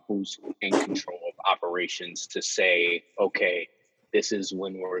who's in control of operations to say, okay, this is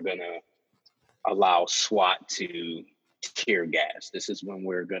when we're gonna allow SWAT to tear gas. This is when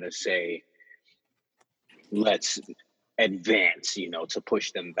we're gonna say, let's advance, to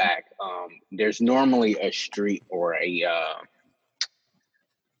push them back. There's normally a street or a,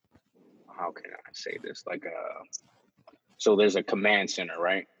 how can I say this? So there's a command center,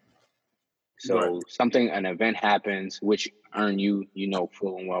 right? So an event happens, which you know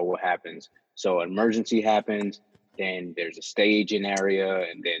full and well what happens. So an emergency happens, then there's a staging area,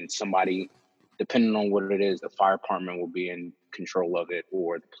 and then somebody, depending on what it is, the fire department will be in control of it,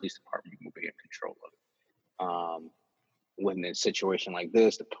 or the police department will be in control of it. When in a situation like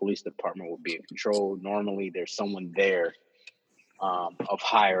this, the police department will be in control. Normally, there's someone there of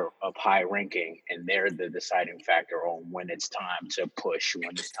high ranking, and they're the deciding factor on when it's time to push, when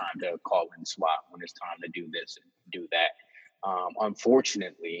it's time to call in SWAT, when it's time to do this and do that.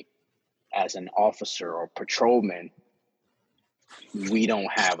 Unfortunately, as an officer or patrolman, we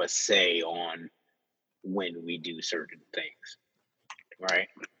don't have a say on when we do certain things, right?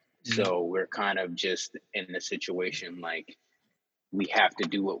 So we're kind of just in a situation like we have to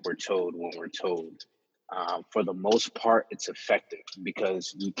do what we're told when we're told. For the most part, it's effective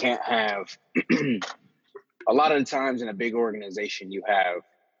because you can't have, a lot of the times in a big organization, you have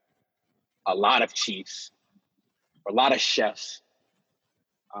a lot of chiefs, a lot of chefs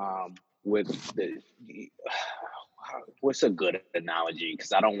with what's a good analogy?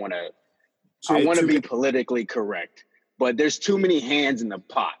 Because I want to be politically correct, but there's too many hands in the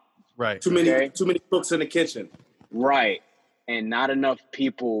pot. Right. Too many cooks in the kitchen. Right. And not enough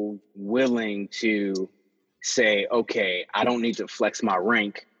people willing to say, okay, I don't need to flex my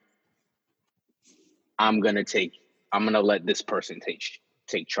rank. I'm gonna let this person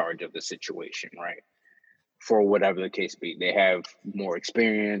take charge of the situation, right? For whatever the case be, they have more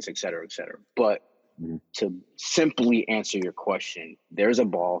experience, et cetera, et cetera. But to simply answer your question, there's a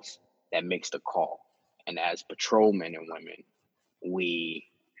boss that makes the call, and as patrolmen and women, we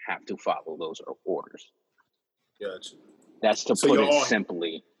have to follow those orders. Gotcha. That's to put it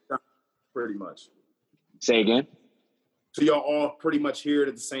simply. Pretty much. Say again? So y'all all pretty much hear it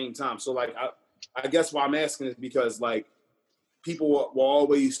at the same time. So like, I guess why I'm asking is because like people will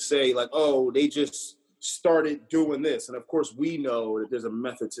always say like, oh, they just started doing this. And of course we know that there's a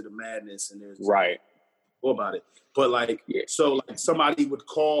method to the madness and there's right about it. But like, so like somebody would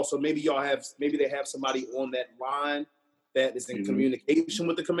call. So maybe they have somebody on that line that is in communication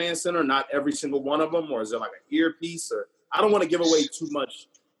with the command center, not every single one of them, or is it like an earpiece? Or I don't want to give away too much,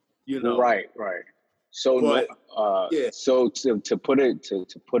 you know. Right. So, but, so to put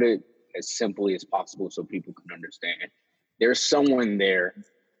it as simply as possible, so people can understand, there's someone there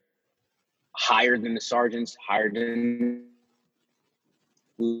higher than the sergeants, higher than.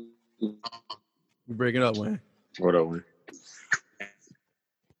 You're breaking up, Wayne. What up, Wayne?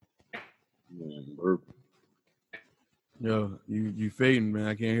 Yo, you fading, man.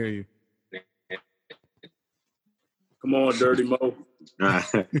 I can't hear you. Come on, Dirty Mo.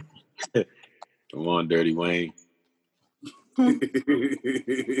 Come on, Dirty Wayne.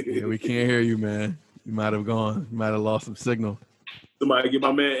 Yeah, we can't hear you, man. You might have gone. You might have lost some signal. Somebody get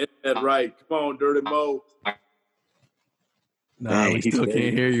my man internet right. Come on, Dirty Mo. Nah, we still can't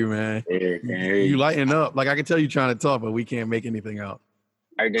hear you, man. You lighten up. Like I can tell you trying to talk, but we can't make anything out.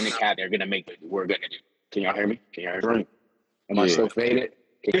 We're gonna do. Can y'all hear me? Can y'all hear me? Am I still faded?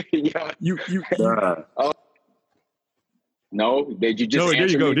 You. Oh. No, did you just? No, there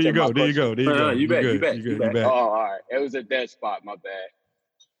you go. There you go. You bet. Oh, all right. It was a dead spot. My bad.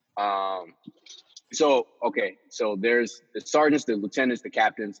 So there's the sergeants, the lieutenants, the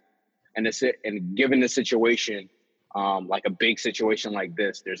captains, and given the situation, like a big situation like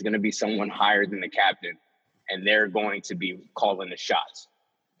this, there's going to be someone higher than the captain, and they're going to be calling the shots.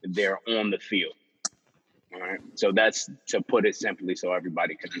 They're on the field. All right. So that's to put it simply, so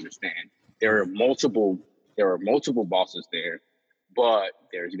everybody can understand. There are multiple bosses there, but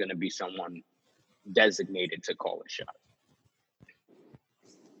there's going to be someone designated to call a shot.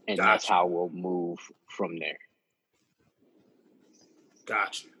 And that's how we'll move from there.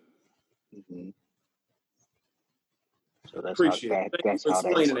 Gotcha. Mm-hmm. So that's Appreciate it. Thanks for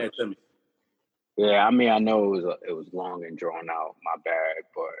explaining that to me. Yeah, I mean, I know it was long and drawn out. My bad,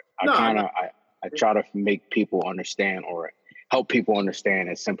 but I try to make people understand or help people understand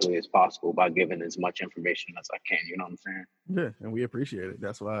as simply as possible by giving as much information as I can. You know what I'm saying? Yeah, and we appreciate it.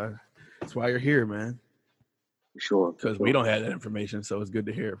 That's why you're here, man. Sure. Because we don't have that information, so it's good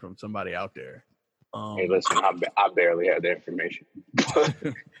to hear it from somebody out there. Hey, listen, I barely have the information.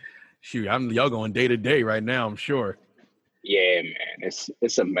 Shoot, y'all going day to day right now, I'm sure. Yeah, man,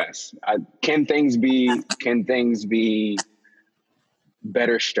 it's a mess. Can things be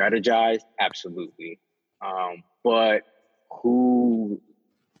better strategized? Absolutely. But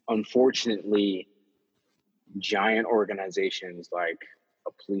unfortunately, giant organizations like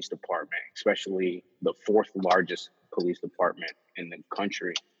a police department, especially the fourth largest police department in the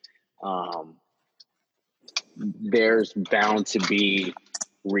country, there's bound to be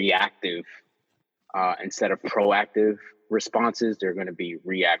reactive instead of proactive responses. They're going to be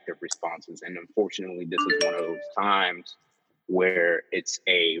reactive responses. And unfortunately, this is one of those times where it's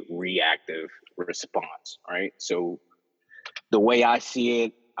a reactive response, right? So the way I see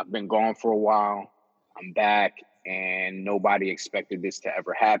it, I've been gone for a while. I'm back, and nobody expected this to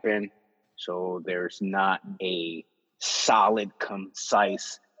ever happen. So there's not a solid,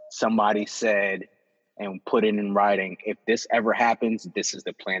 concise, somebody said and put it in writing, if this ever happens, this is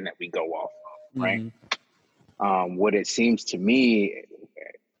the plan that we go off of, right? Mm-hmm. What it seems to me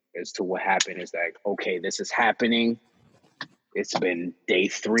as to what happened is like, okay, this is happening. It's been day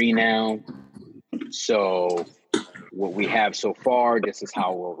 3 now. So what we have so far, this is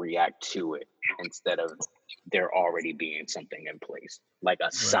how we'll react to it instead of there already being something in place, like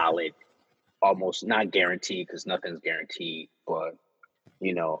a solid, almost not guaranteed because nothing's guaranteed, but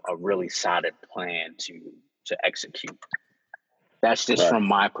a really solid plan to execute. That's just from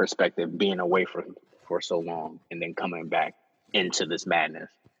my perspective, being away for so long and then coming back into this madness.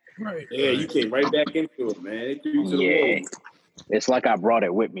 Right. Yeah, you came right back into it, man. It's like I brought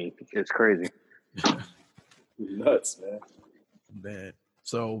it with me. It's crazy. Nuts, man.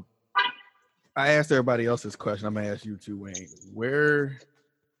 So I asked everybody else this question. I'm gonna ask you too, Wayne. Where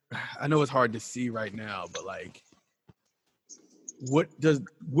I know it's hard to see right now, but like, what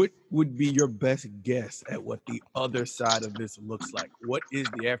would be your best guess at what the other side of this looks like? What is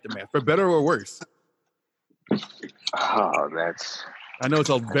the aftermath, for better or worse? Oh, I know it's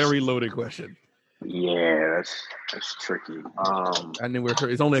a very loaded question. Yeah, that's tricky. And then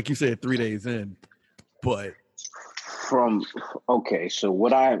it's only, like you said, 3 days in, but so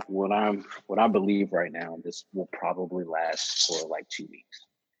what I believe right now, this will probably last for like 2 weeks.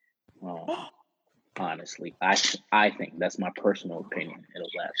 Honestly, I think that's my personal opinion. It'll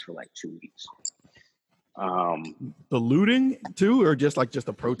last for like 2 weeks. The looting too, or just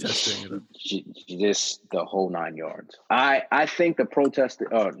the protesting? Just the whole 9 yards. I think the protesting.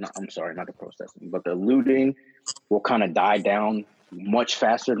 Oh, no, I'm sorry, not the protesting, but the looting will kind of die down much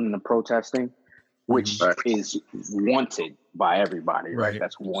faster than the protesting, which is wanted by everybody. Right?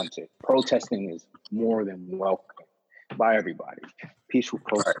 That's wanted. Protesting is more than welcome by everybody. Peaceful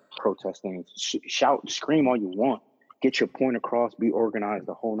protesting. Shout, scream all you want. Get your point across. Be organized.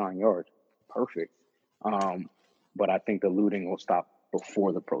 The whole 9 yards. Perfect. But I think the looting will stop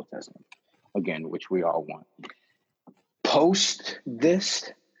before the protesting, again, which we all want. Post this,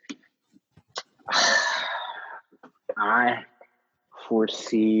 I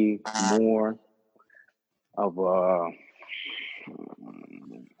foresee more of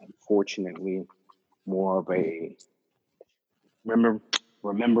unfortunately, more of a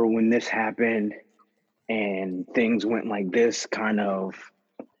remember when this happened and things went like this kind of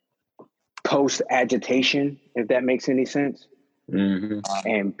post agitation, if that makes any sense.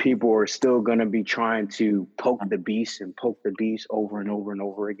 And people are still going to be trying to poke the beast over and over and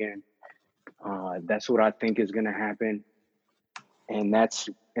over again. That's what I think is going to happen. And that's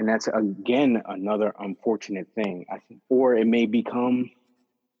again, another unfortunate thing. I think, or it may become,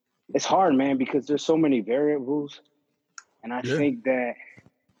 it's hard, man, because there's so many variables. And I think that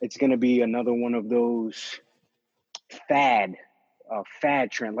it's going to be another one of those fad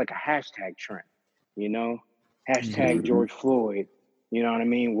trend, like a hashtag trend, hashtag George Floyd, you know what I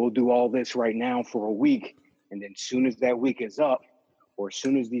mean? We'll do all this right now for a week. And then soon as that week is up, or as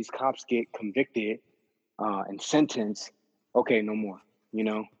soon as these cops get convicted and sentenced, okay, no more,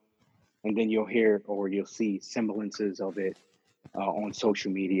 and then you'll hear or you'll see semblances of it on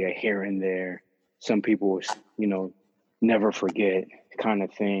social media here and there. Some people, never forget kind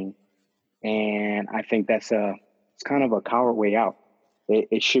of thing. And I think it's kind of a coward way out.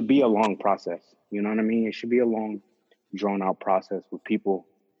 It should be a long process. You know what I mean? It should be a long, drawn out process with people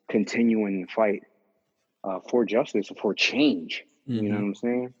continuing to fight for justice, for change. You know what I'm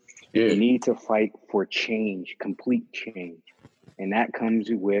saying? Yeah. You need to fight for change, complete change. And that comes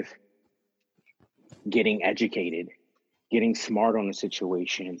with getting educated, getting smart on the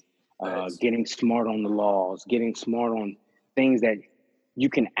situation, getting smart on the laws, getting smart on things that you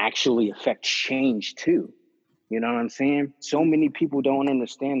can actually affect change too. You know what I'm saying? So many people don't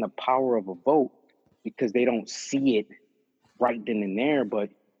understand the power of a vote because they don't see it right then and there. But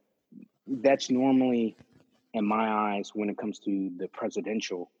that's normally, in my eyes, when it comes to the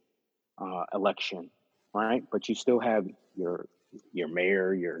presidential election, right? But you still have your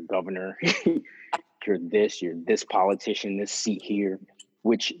mayor, your governor, you're this politician, this seat here,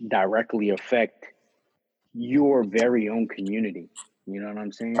 which directly affect your very own community. You know what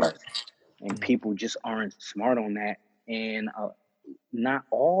I'm saying? And people just aren't smart on that. And not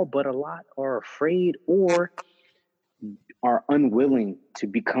all, but a lot are afraid or are unwilling to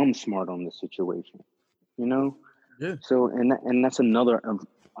become smart on the situation, Yeah. So, and that's another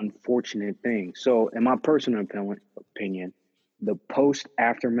unfortunate thing. So in my personal opinion, the post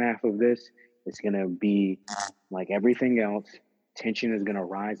aftermath of this is going to be like everything else. Tension is going to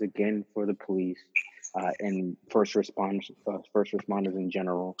rise again for the police and first responders in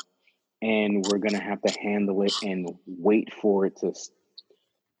general. And we're going to have to handle it and wait for it to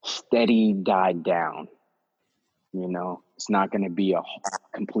steady die down. It's not going to be a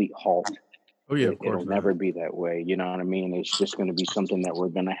complete halt. Oh, yeah, it'll never be that way. You know what I mean? It's just going to be something that we're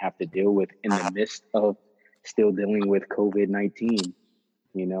going to have to deal with in the midst of still dealing with COVID-19.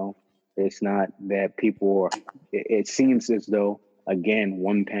 It's not that people it seems as though, again,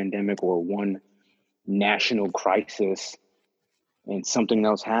 one pandemic or one national crisis and something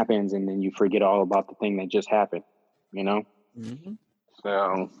else happens and then you forget all about the thing that just happened,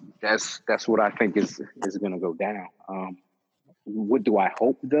 So that's what I think is going to go down. What do I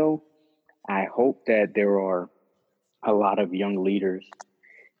hope, though? I hope that there are a lot of young leaders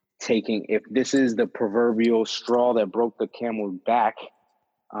if this is the proverbial straw that broke the camel's back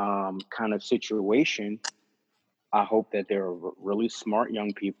kind of situation, I hope that there are really smart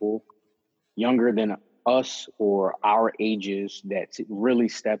young people, younger than us or our ages that really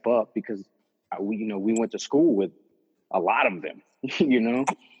step up, because we went to school with a lot of them,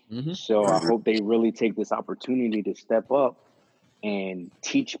 So I hope they really take this opportunity to step up and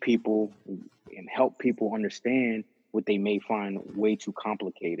teach people and help people understand what they may find way too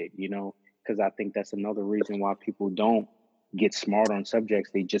complicated, because I think that's another reason why people don't get smart on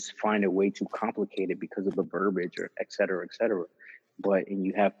subjects. They just find it way too complicated because of the verbiage, or et cetera, et cetera. And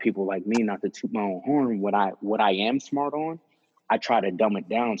you have people like me, not to toot my own horn, what I am smart on, I try to dumb it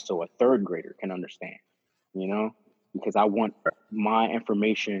down so a third grader can understand, because I want my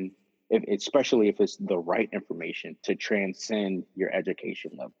information, especially if it's the right information, to transcend your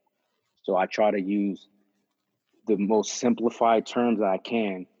education level. So I try to use the most simplified terms I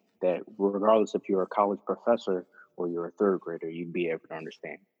can, that regardless if you're a college professor or you're a third grader, you'd be able to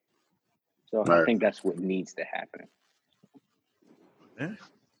understand. So I think that's what needs to happen.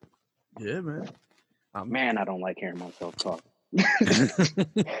 Yeah, man. Man, I don't like hearing myself talk. Hey,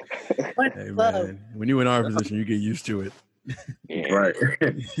 man, when you're in our position, you get used to it. Yeah. Right.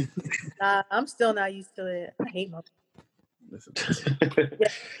 I'm still not used to it. I hate myself. Listen,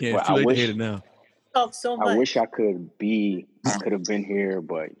 yeah, it's too I late wish- to hate it now. Talk so much. I wish I could have been here,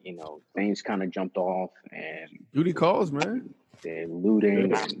 but things kind of jumped off, and Duty calls, man. they're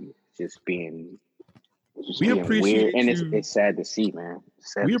looting and just being We being appreciate weird, and you. it's sad to see, man.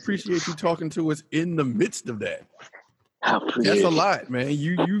 It's sad We to see. appreciate you talking to us in the midst of that. I appreciate That's a it. lot, man.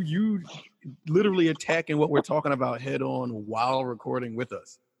 You literally attacking what we're talking about head on while recording with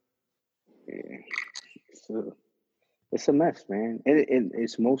us. Yeah. It's a mess, man.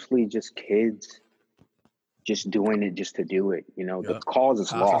 It's mostly just kids just doing it just to do it. The cause is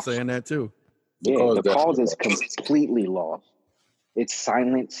Casa lost. saying that too. The cause is completely lost. It's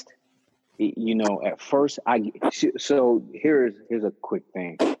silenced. At first, so here's a quick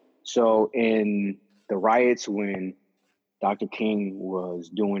thing. So in the riots, when Dr. King was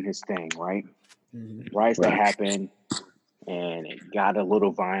doing his thing, right? Mm-hmm. Riots that happened, and it got a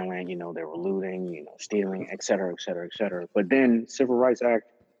little violent. They were looting, stealing, et cetera, et cetera, et cetera. But then Civil Rights Act,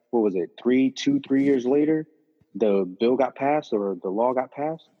 what was it? 3 years later, the bill got passed, or the law got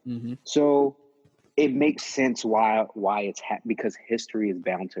passed. Mm-hmm. So it makes sense why it's because history is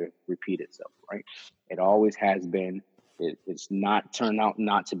bound to repeat itself, right? It always has been. It's not turned out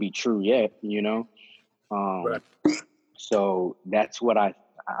not to be true yet, Right. So that's what I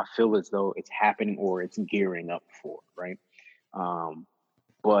feel as though it's happening, or it's gearing up for, right?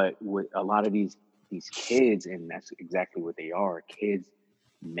 But with a lot of these kids, and that's exactly what they are, kids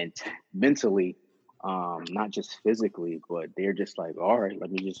mentally, not just physically, but they're just like, all right, let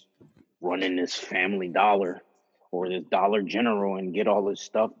me just run in this Family Dollar or this Dollar General and get all this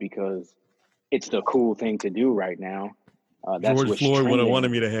stuff because it's the cool thing to do right now. That's George what's Floyd would have trending.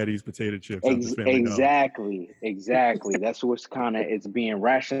 wanted me to have these potato chips. Out this Family Dollar. Exactly. That's what's it's being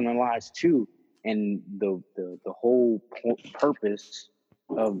rationalized too. And the whole purpose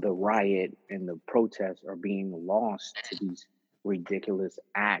of the riot and the protests are being lost to these ridiculous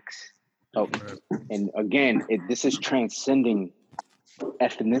acts. And again, this is transcending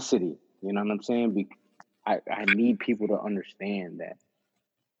ethnicity. You know what I'm saying? I need people to understand that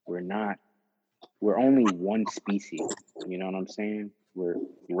we're only one species. You know what I'm saying?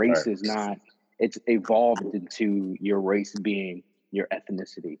 Race is not, it's evolved into your race being your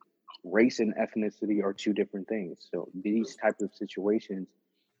ethnicity. Race and ethnicity are two different things. So these types of situations,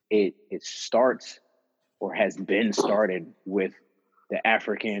 it starts or has been started with the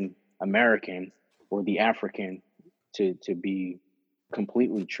African American or the African to be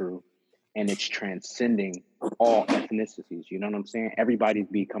completely true. And it's transcending all ethnicities. You know what I'm saying? Everybody's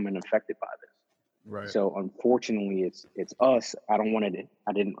becoming affected by this. Right. So unfortunately, it's us. I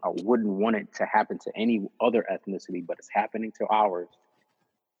wouldn't want it to happen to any other ethnicity, but it's happening to ours.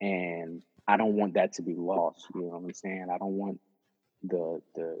 And I don't want that to be lost. You know what I'm saying? I don't want the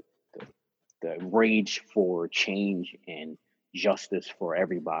rage for change and justice for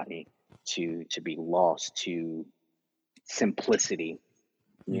everybody to be lost to simplicity.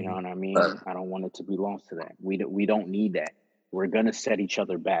 You know what I mean? I don't want it to be lost to that. We don't need that. We're gonna set each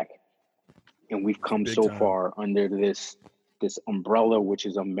other back, and we've come Big so time. far under this umbrella, which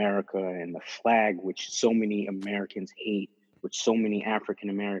is America, and the flag, which so many Americans hate, which so many African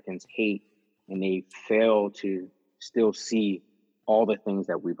Americans hate, and they fail to still see all the things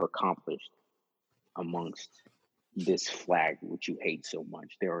that we've accomplished amongst this flag, which you hate so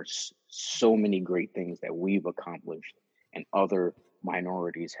much. There are so many great things that we've accomplished and other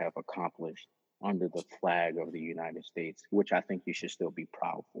minorities have accomplished under the flag of the United States, which I think you should still be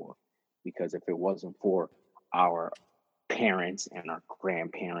proud for. Because if it wasn't for our parents and our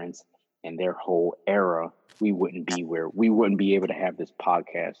grandparents and their whole era, we wouldn't be able to have this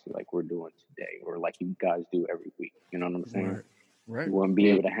podcast like we're doing today, or like you guys do every week. You know what I'm saying? Right. We wouldn't be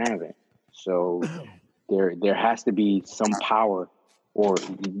able to have it. So there has to be some power, or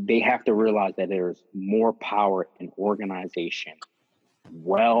they have to realize that there's more power in organization,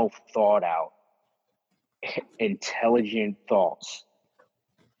 well thought out, intelligent thoughts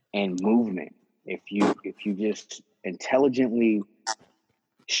and movement. If you just intelligently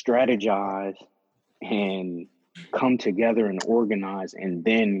strategize and come together and organize and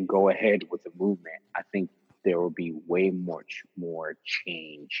then go ahead with the movement, I think there will be way much more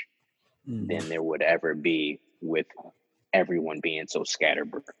change than there would ever be with everyone being so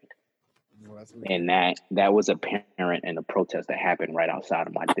scatterbrained. Well, And that was apparent in the protest that happened right outside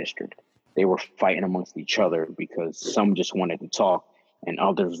of my district. They were fighting amongst each other because some just wanted to talk and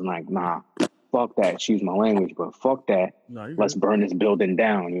others like, nah, fuck that. Excuse my language, but fuck that. No, you're Let's good. burn this building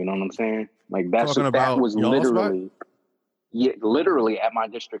down. You know what I'm saying? Like Talking that about was y'all spot? literally at my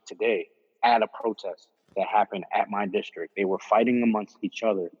district today at a protest that happened at my district. They were fighting amongst each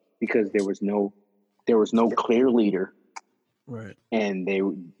other because there was no clear leader. Right.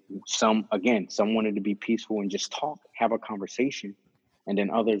 And some wanted to be peaceful and just talk, have a conversation. And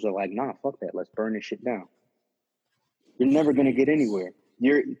then others are like, nah, fuck that. Let's burn this shit down. You're never going to get anywhere.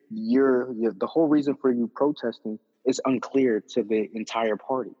 You're the whole reason for you protesting is unclear to the entire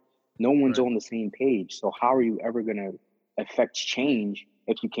party. No one's Right. on the same page. So how are you ever going to affect change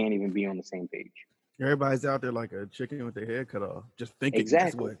if you can't even be on the same page? Everybody's out there like a chicken with their head cut off, just thinking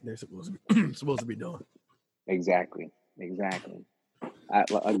Exactly. that's what they're supposed to be doing. Exactly.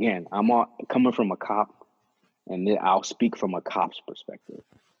 I'm coming from a cop, and I'll speak from a cop's perspective.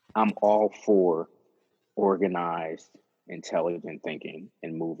 I'm all for organized, intelligent thinking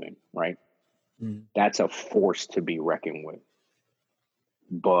and moving, right? That's a force to be reckoned with.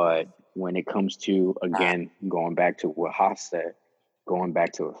 But when it comes to, again, going back to what Haas said, going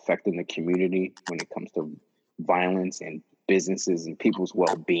back to affecting the community, when it comes to violence and businesses and people's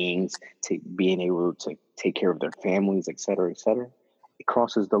well-beings, to being able to take care of their families, et cetera, it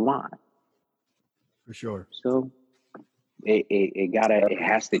crosses the line. For sure. So it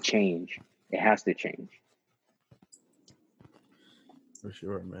has to change. It has to change. For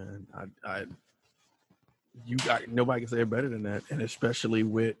sure, man. Nobody can say it better than that, and especially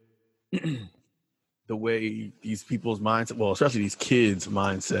with the way these people's mindset, well, especially these kids'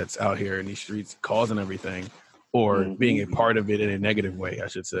 mindsets out here in these streets, causing everything, or being a part of it in a negative way, I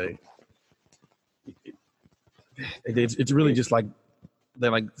should say. It's really just like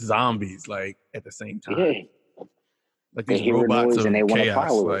they're like zombies, like at the same time. Yeah. Like They these hear a robots noise of and they want to chaos.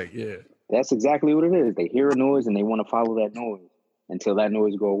 follow Like, it. yeah. That's exactly what it is. They hear a noise and they want to follow that noise until that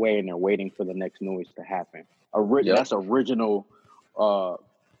noise go away, and they're waiting for the next noise to happen. That's original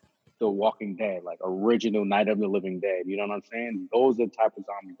The Walking Dead, like original Night of the Living Dead. You know what I'm saying? Those are the type of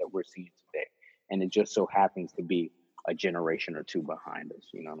zombies that we're seeing today. And it just so happens to be a generation or two behind us.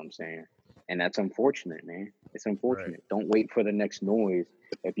 You know what I'm saying? And that's unfortunate, man. It's unfortunate. Right. Don't wait for the next noise.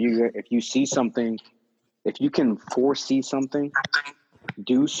 If you see something, if you can foresee something,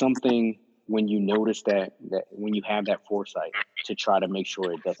 do something when you notice that when you have that foresight to try to make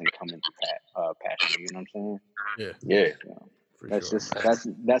sure it doesn't come into passion. You know what I'm saying? Yeah. So For that's sure.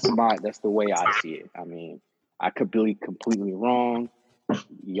 that's the way I see it. I mean, I could be completely wrong.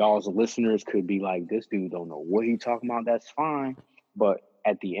 Y'all's listeners could be like, this dude don't know what he talking about. That's fine. But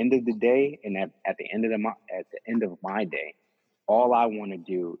at the end of the day, and at the end of my day, all I want to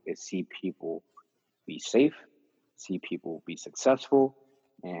do is see people be safe, see people be successful,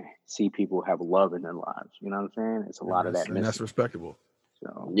 and see people have love in their lives. You know what I'm saying? It's a lot of that And missing. that's respectable.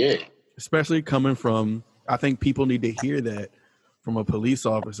 So Especially coming from, I think people need to hear that from a police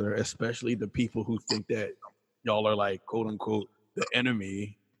officer, especially the people who think that y'all are like, quote unquote, the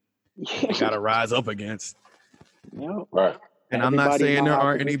enemy they got to rise up against. Right. And I'm not Everybody saying know there how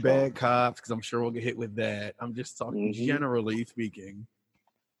aren't to any control. bad cops, because I'm sure we'll get hit with that. I'm just talking generally speaking.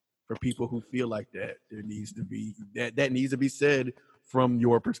 For people who feel like that, there needs to be that needs to be said from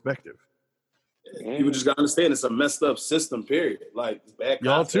your perspective. People just gotta understand it's a messed up system, period. Like bad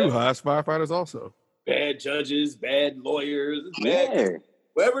Y'all cops, too, Haas, firefighters also. bad judges, bad lawyers, bad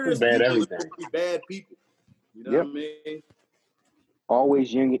whoever there's Bad people, everything. be bad people. You know what I mean?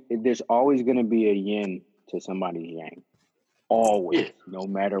 Always yin. There's always going to be a yin to somebody's yang. Always, no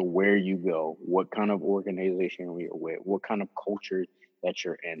matter where you go, what kind of organization you're with, what kind of culture that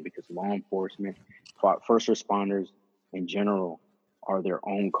you're in, because law enforcement, first responders in general are their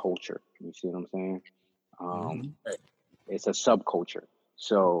own culture. You see what I'm saying? It's a subculture.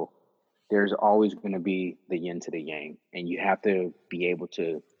 So there's always going to be the yin to the yang, and you have to be able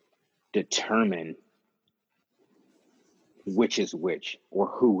to determine which is which or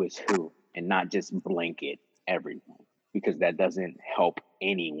who is who, and not just blanket everyone, because that doesn't help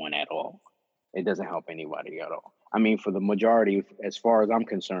anyone at all. It doesn't help anybody at all. I mean, for the majority, as far as I'm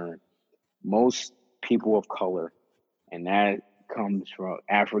concerned, most people of color, and that comes from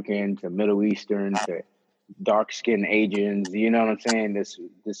African to Middle Eastern to dark-skinned Asians, you know what I'm saying?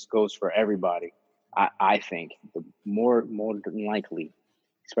 This goes for everybody. I think the more than likely,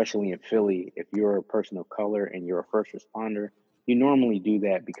 especially in Philly, if you're a person of color and you're a first responder, you normally do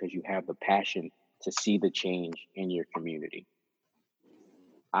that because you have the passion to see the change in your community.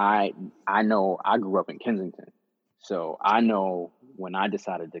 I know I grew up in Kensington, so I know when I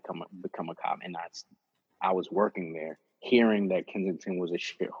decided to become a cop, and I was working there, hearing that Kensington was a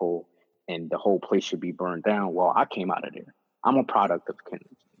shithole and the whole place should be burned down. Well, I came out of there. I'm a product of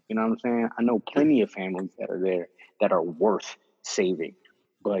Kensington. You know what I'm saying? I know plenty of families that are there that are worth saving,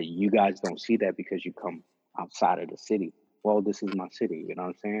 but you guys don't see that because you come outside of the city. Well, this is my city. You know what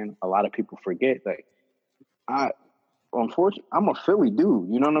I'm saying? A lot of people forget that unfortunately, I'm a Philly dude.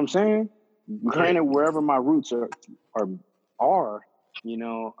 You know what I'm saying? Granted, wherever my roots are, you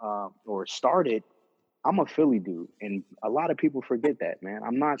know, or started, I'm a Philly dude, and a lot of people forget that, man.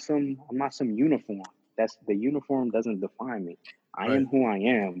 I'm not some uniform. The uniform doesn't define me. I am who I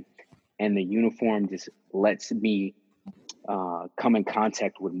am, and the uniform just lets me come in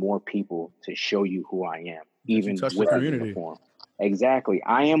contact with more people to show you who I am, even with the uniform. Exactly.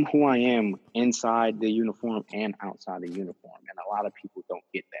 I am who I am inside the uniform and outside the uniform, and a lot of people don't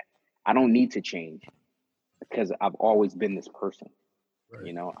get that. I don't need to change because I've always been this person. Right.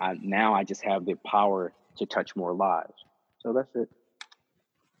 You know, I just have the power to touch more lives. So that's it.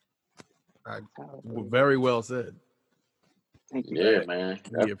 Very well said. Thank you. Yeah, man.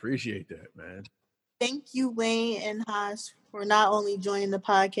 We appreciate that, man. Thank you, Wayne and Haas, for not only joining the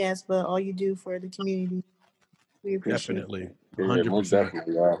podcast, but all you do for the community. We appreciate Definitely. it. 100%.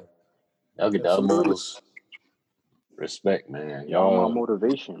 Definitely, y'all get the utmost respect, man. Y'all my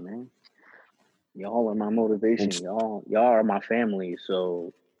motivation, man. Y'all are my motivation. Y'all are my family.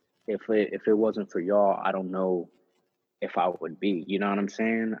 So if it wasn't for y'all, I don't know if I would be. You know what I'm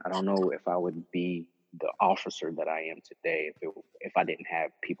saying? I don't know if I would be the officer that I am today if I didn't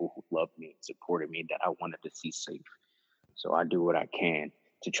have people who loved me and supported me that I wanted to see safe. So I do what I can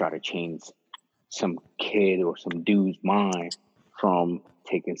to try to change some kid or some dude's mind from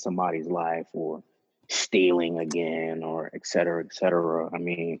taking somebody's life or stealing again or et cetera, et cetera. I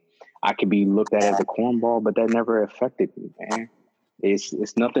mean, I could be looked at as a cornball, but that never affected me, man.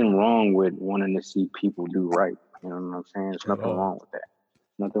 It's nothing wrong with wanting to see people do right. You know what I'm saying? There's nothing wrong with that.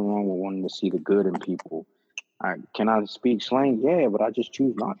 Nothing wrong with wanting to see the good in people. Can I speak slang? Yeah, but I just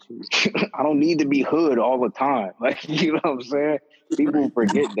choose not to. I don't need to be hood all the time. Like, you know what I'm saying? People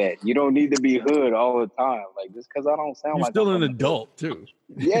forget that. You don't need to be hood all the time. Like, just because I don't sound You're like still an adult, too.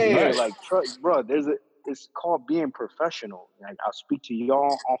 Yeah, right. Like, bro, it's called being professional. Like, I'll speak to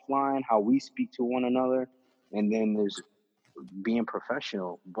y'all offline, how we speak to one another, and then there's being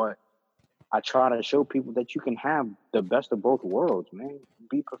professional. But I try to show people that you can have the best of both worlds, man.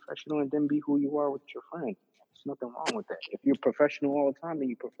 Be professional and then be who you are with your friends. There's nothing wrong with that. If you're professional all the time, then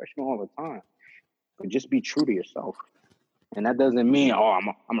you're professional all the time. But just be true to yourself. And that doesn't mean,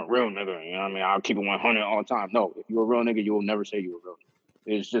 I'm a real nigga. You know what I mean? I'll keep it 100 all the time. No, if you're a real nigga, you will never say you're a real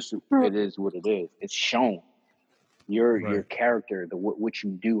nigga. It's just, it is what it is. It's shown. Your character, what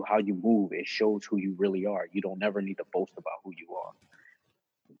you do, how you move, it shows who you really are. You don't never need to boast about who you are.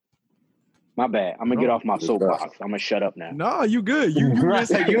 My bad. I'm gonna get off my soapbox. I'm gonna shut up now. No, you good. You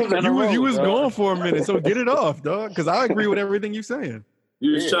was going for a minute, so get it off, dog. Because I agree with everything you're saying.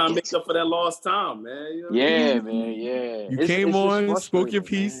 You was trying to make up for that lost time, man. You know man. Yeah. You came on, spoke your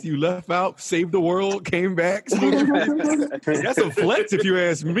piece. Man. You left out, saved the world, came back, spoke your piece. That's a flex, if you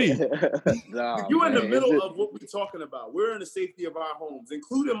ask me. You're in the middle of what we're talking about. We're in the safety of our homes,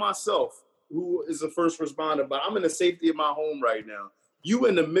 including myself, who is a first responder. But I'm in the safety of my home right now. You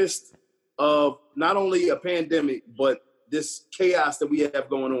in the midst of not only a pandemic, but this chaos that we have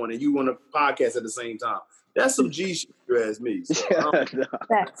going on, and you on a podcast at the same time. That's some G shit, if you ask me.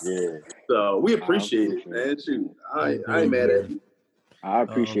 So, so we appreciate it, man. Shoot, I ain't mad at you. I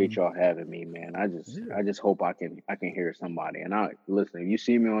appreciate y'all having me, man. I just hope I can hear somebody. And listen, if you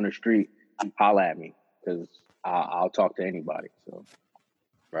see me on the street, holla at me, because I'll talk to anybody. So,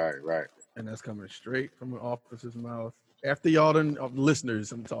 right. And that's coming straight from an officer's mouth. After y'all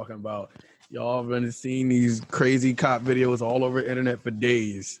listeners, I'm talking about, y'all been seeing these crazy cop videos all over the internet for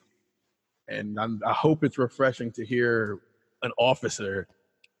days. And I hope it's refreshing to hear an officer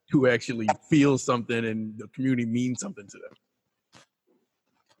who actually feels something and the community means something to them.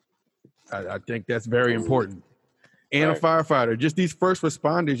 I think that's very important. And Right. a firefighter, just these first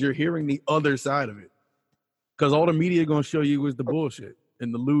responders, you're hearing the other side of it. Because all the media going to show you is the bullshit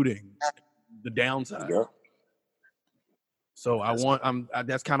and the looting, the downside. Yeah. So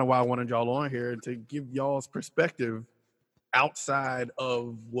that's kind of why I wanted y'all on here, to give y'all's perspective outside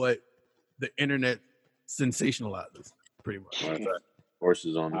of what the internet sensationalizes, pretty much. Right.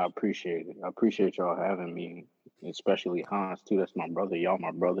 Horses on I it. appreciate it. I appreciate y'all having me, especially Hans too. That's my brother. Y'all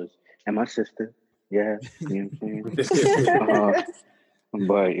my brothers and my sister. Yeah, you know what I'm saying.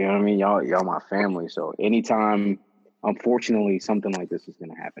 But you know what I mean. Y'all my family. So anytime, unfortunately, something like this is going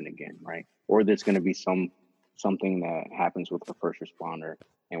to happen again, right? Or there's going to be something that happens with the first responder,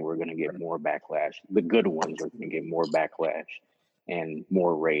 and we're going to get more backlash. The good ones are going to get more backlash and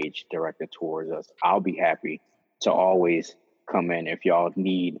more rage directed towards us. I'll be happy to always come in if y'all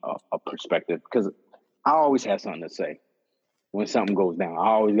need a perspective, because I always have something to say when something goes down. I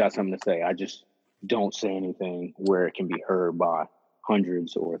always got something to say. I just don't say anything where it can be heard by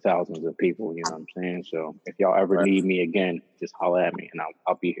hundreds or thousands of people. You know what I'm saying? So if y'all ever need me again, just holler at me and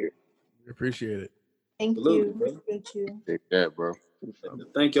I'll be here. Appreciate it. Thank you. Appreciate you. Take that, bro.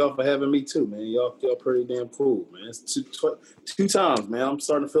 Thank y'all for having me too, man. Y'all pretty damn cool, man. It's two times, man. I'm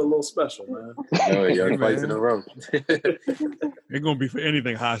starting to feel a little special, man. Oh, y'all twice in a row. It's gonna be for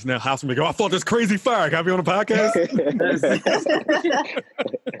anything, Haas. Now, Haas will be go, I fought this crazy fire. Can I be on the podcast?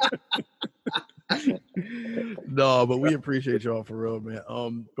 No, but we appreciate y'all for real,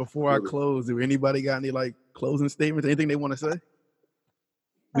 man. Before I close, do anybody got any like closing statements? Anything they want to say?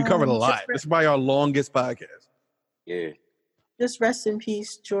 We covered a lot. This is probably our longest podcast. Yeah. Just rest in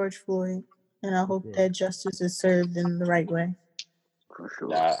peace, George Floyd, and I hope that justice is served in the right way. For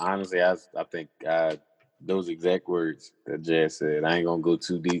sure. Honestly, I think those exact words that Jazz said. I ain't gonna go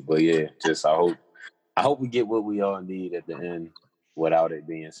too deep, but yeah, just I hope we get what we all need at the end without it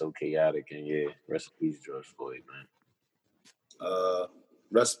being so chaotic. And yeah, rest in peace, George Floyd, man.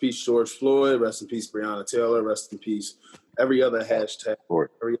 Rest in peace, George Floyd. Rest in peace, Breonna Taylor. Rest in peace, every other hashtag,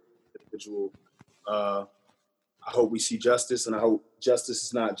 every individual. I hope we see justice, and I hope justice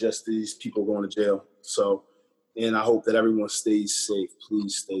is not just these people going to jail. So, and I hope that everyone stays safe.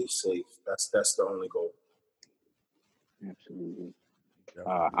 Please stay safe. That's the only goal. Absolutely.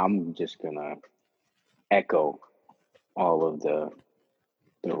 I'm just gonna echo all of the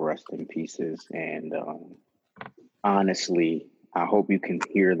rest in pieces, and honestly, I hope you can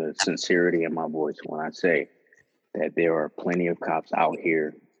hear the sincerity in my voice when I say that there are plenty of cops out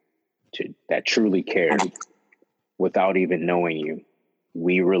here that truly care without even knowing you.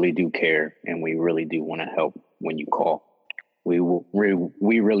 We really do care, and we really do want to help when you call. We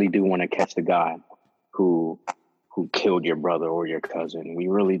really do want to catch the guy who killed your brother or your cousin. We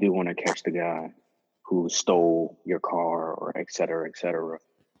really do want to catch the guy who stole your car, or et cetera, et cetera.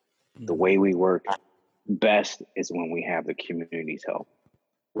 The way we work best is when we have the community's help.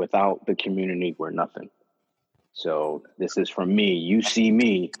 Without the community, we're nothing. So this is from me. You see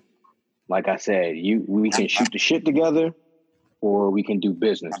me, like I said, we can shoot the shit together, or we can do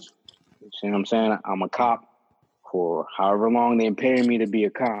business. You see what I'm saying? I'm a cop for however long they pay me to be a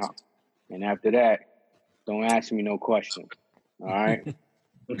cop. And after that, don't ask me no questions. All right?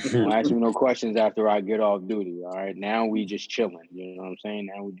 Don't ask me no questions after I get off duty. All right? Now we just chilling. You know what I'm saying?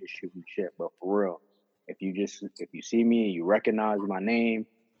 Now we just shooting shit. But for real, if you see me and you recognize my name,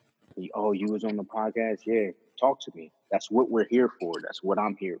 you was on the podcast, yeah, talk to me. That's what we're here for. That's what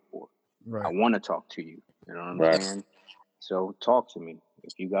I'm here for. Right. I want to talk to you. You know what I'm saying? So talk to me.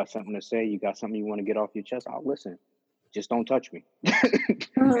 If you got something to say, you got something you want to get off your chest, I'll listen. Just don't touch me.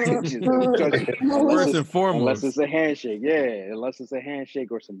 Just don't touch me. First and foremost. Unless it's a handshake. Yeah, unless it's a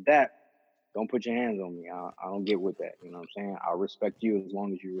handshake or some dap, don't put your hands on me. I don't get with that. You know what I'm saying? I'll respect you as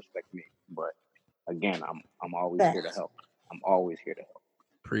long as you respect me. But again, I'm always here to help. I'm always here to help.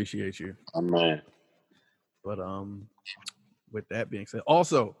 Appreciate you. Oh, man. But with that being said,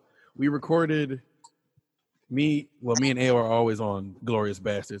 also we recorded me and A are always on Glorious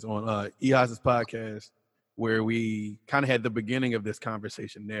Bastards on EHAS's podcast, where we kind of had the beginning of this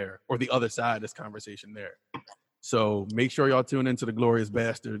conversation there, or the other side of this conversation there. So make sure y'all tune into the Glorious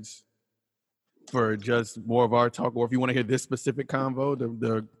Bastards for just more of our talk, or if you want to hear this specific convo,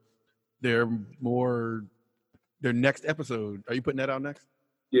 their next episode. Are you putting that out next?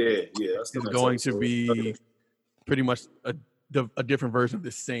 Yeah. It's going to be pretty much a different version of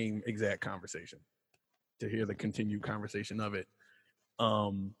the same exact conversation, to hear the continued conversation of it.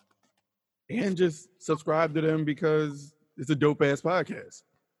 And just subscribe to them, because it's a dope ass podcast.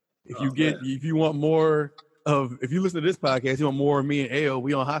 If you want more if you listen to this podcast, you want more of me and Ayo,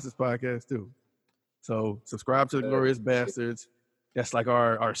 we on Haas's podcast too. So subscribe to the Glorious Bastards. That's like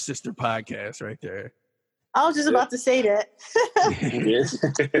our sister podcast right there. I was just about to say that. Yes.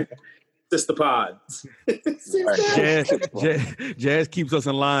 Sister Pods. Jazz keeps us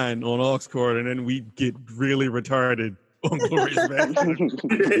in line on aux cord, and then we get really retarded on Glorious Bastards.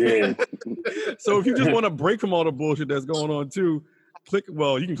 Yeah. So if you just want to break from all the bullshit that's going on too, you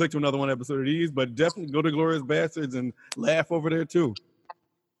can click to another one episode of these, but definitely go to Glorious Bastards and laugh over there too.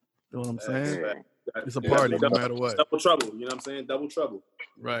 You know what I'm saying? Yeah. It's a party no matter what. Double trouble. You know what I'm saying? Double trouble.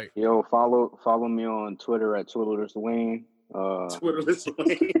 Right. Yo, follow me on Twitter at Twitterless Wayne. Twitterless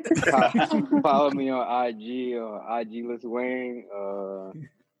Wayne. Follow me on IG or IGless Wayne.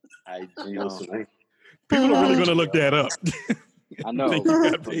 IGless Wayne. People are really gonna look that up. I know. Think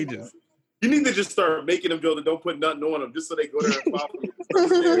you got pages. You need to just start making them go that don't put nothing on them just so they go there and follow you.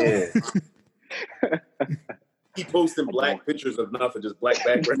 Yeah. Keep posting black pictures of nothing, just black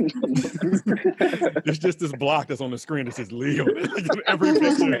background. It's just this block that's on the screen that says Leo. Every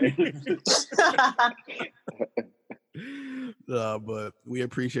picture. But we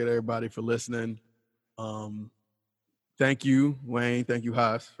appreciate everybody for listening. Thank you, Wayne. Thank you,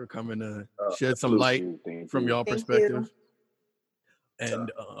 Haas, for coming to shed some light from y'all perspective. And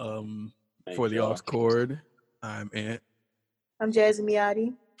for the aux cord, I'm Ant. I'm Jazzy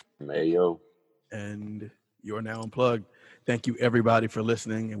Miyati. Mayo. And you're now unplugged. Thank you, everybody, for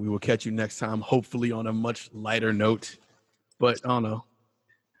listening, and we will catch you next time, hopefully on a much lighter note. But I don't know.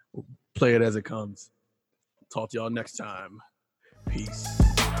 We'll play it as it comes. Talk to y'all next time. Peace.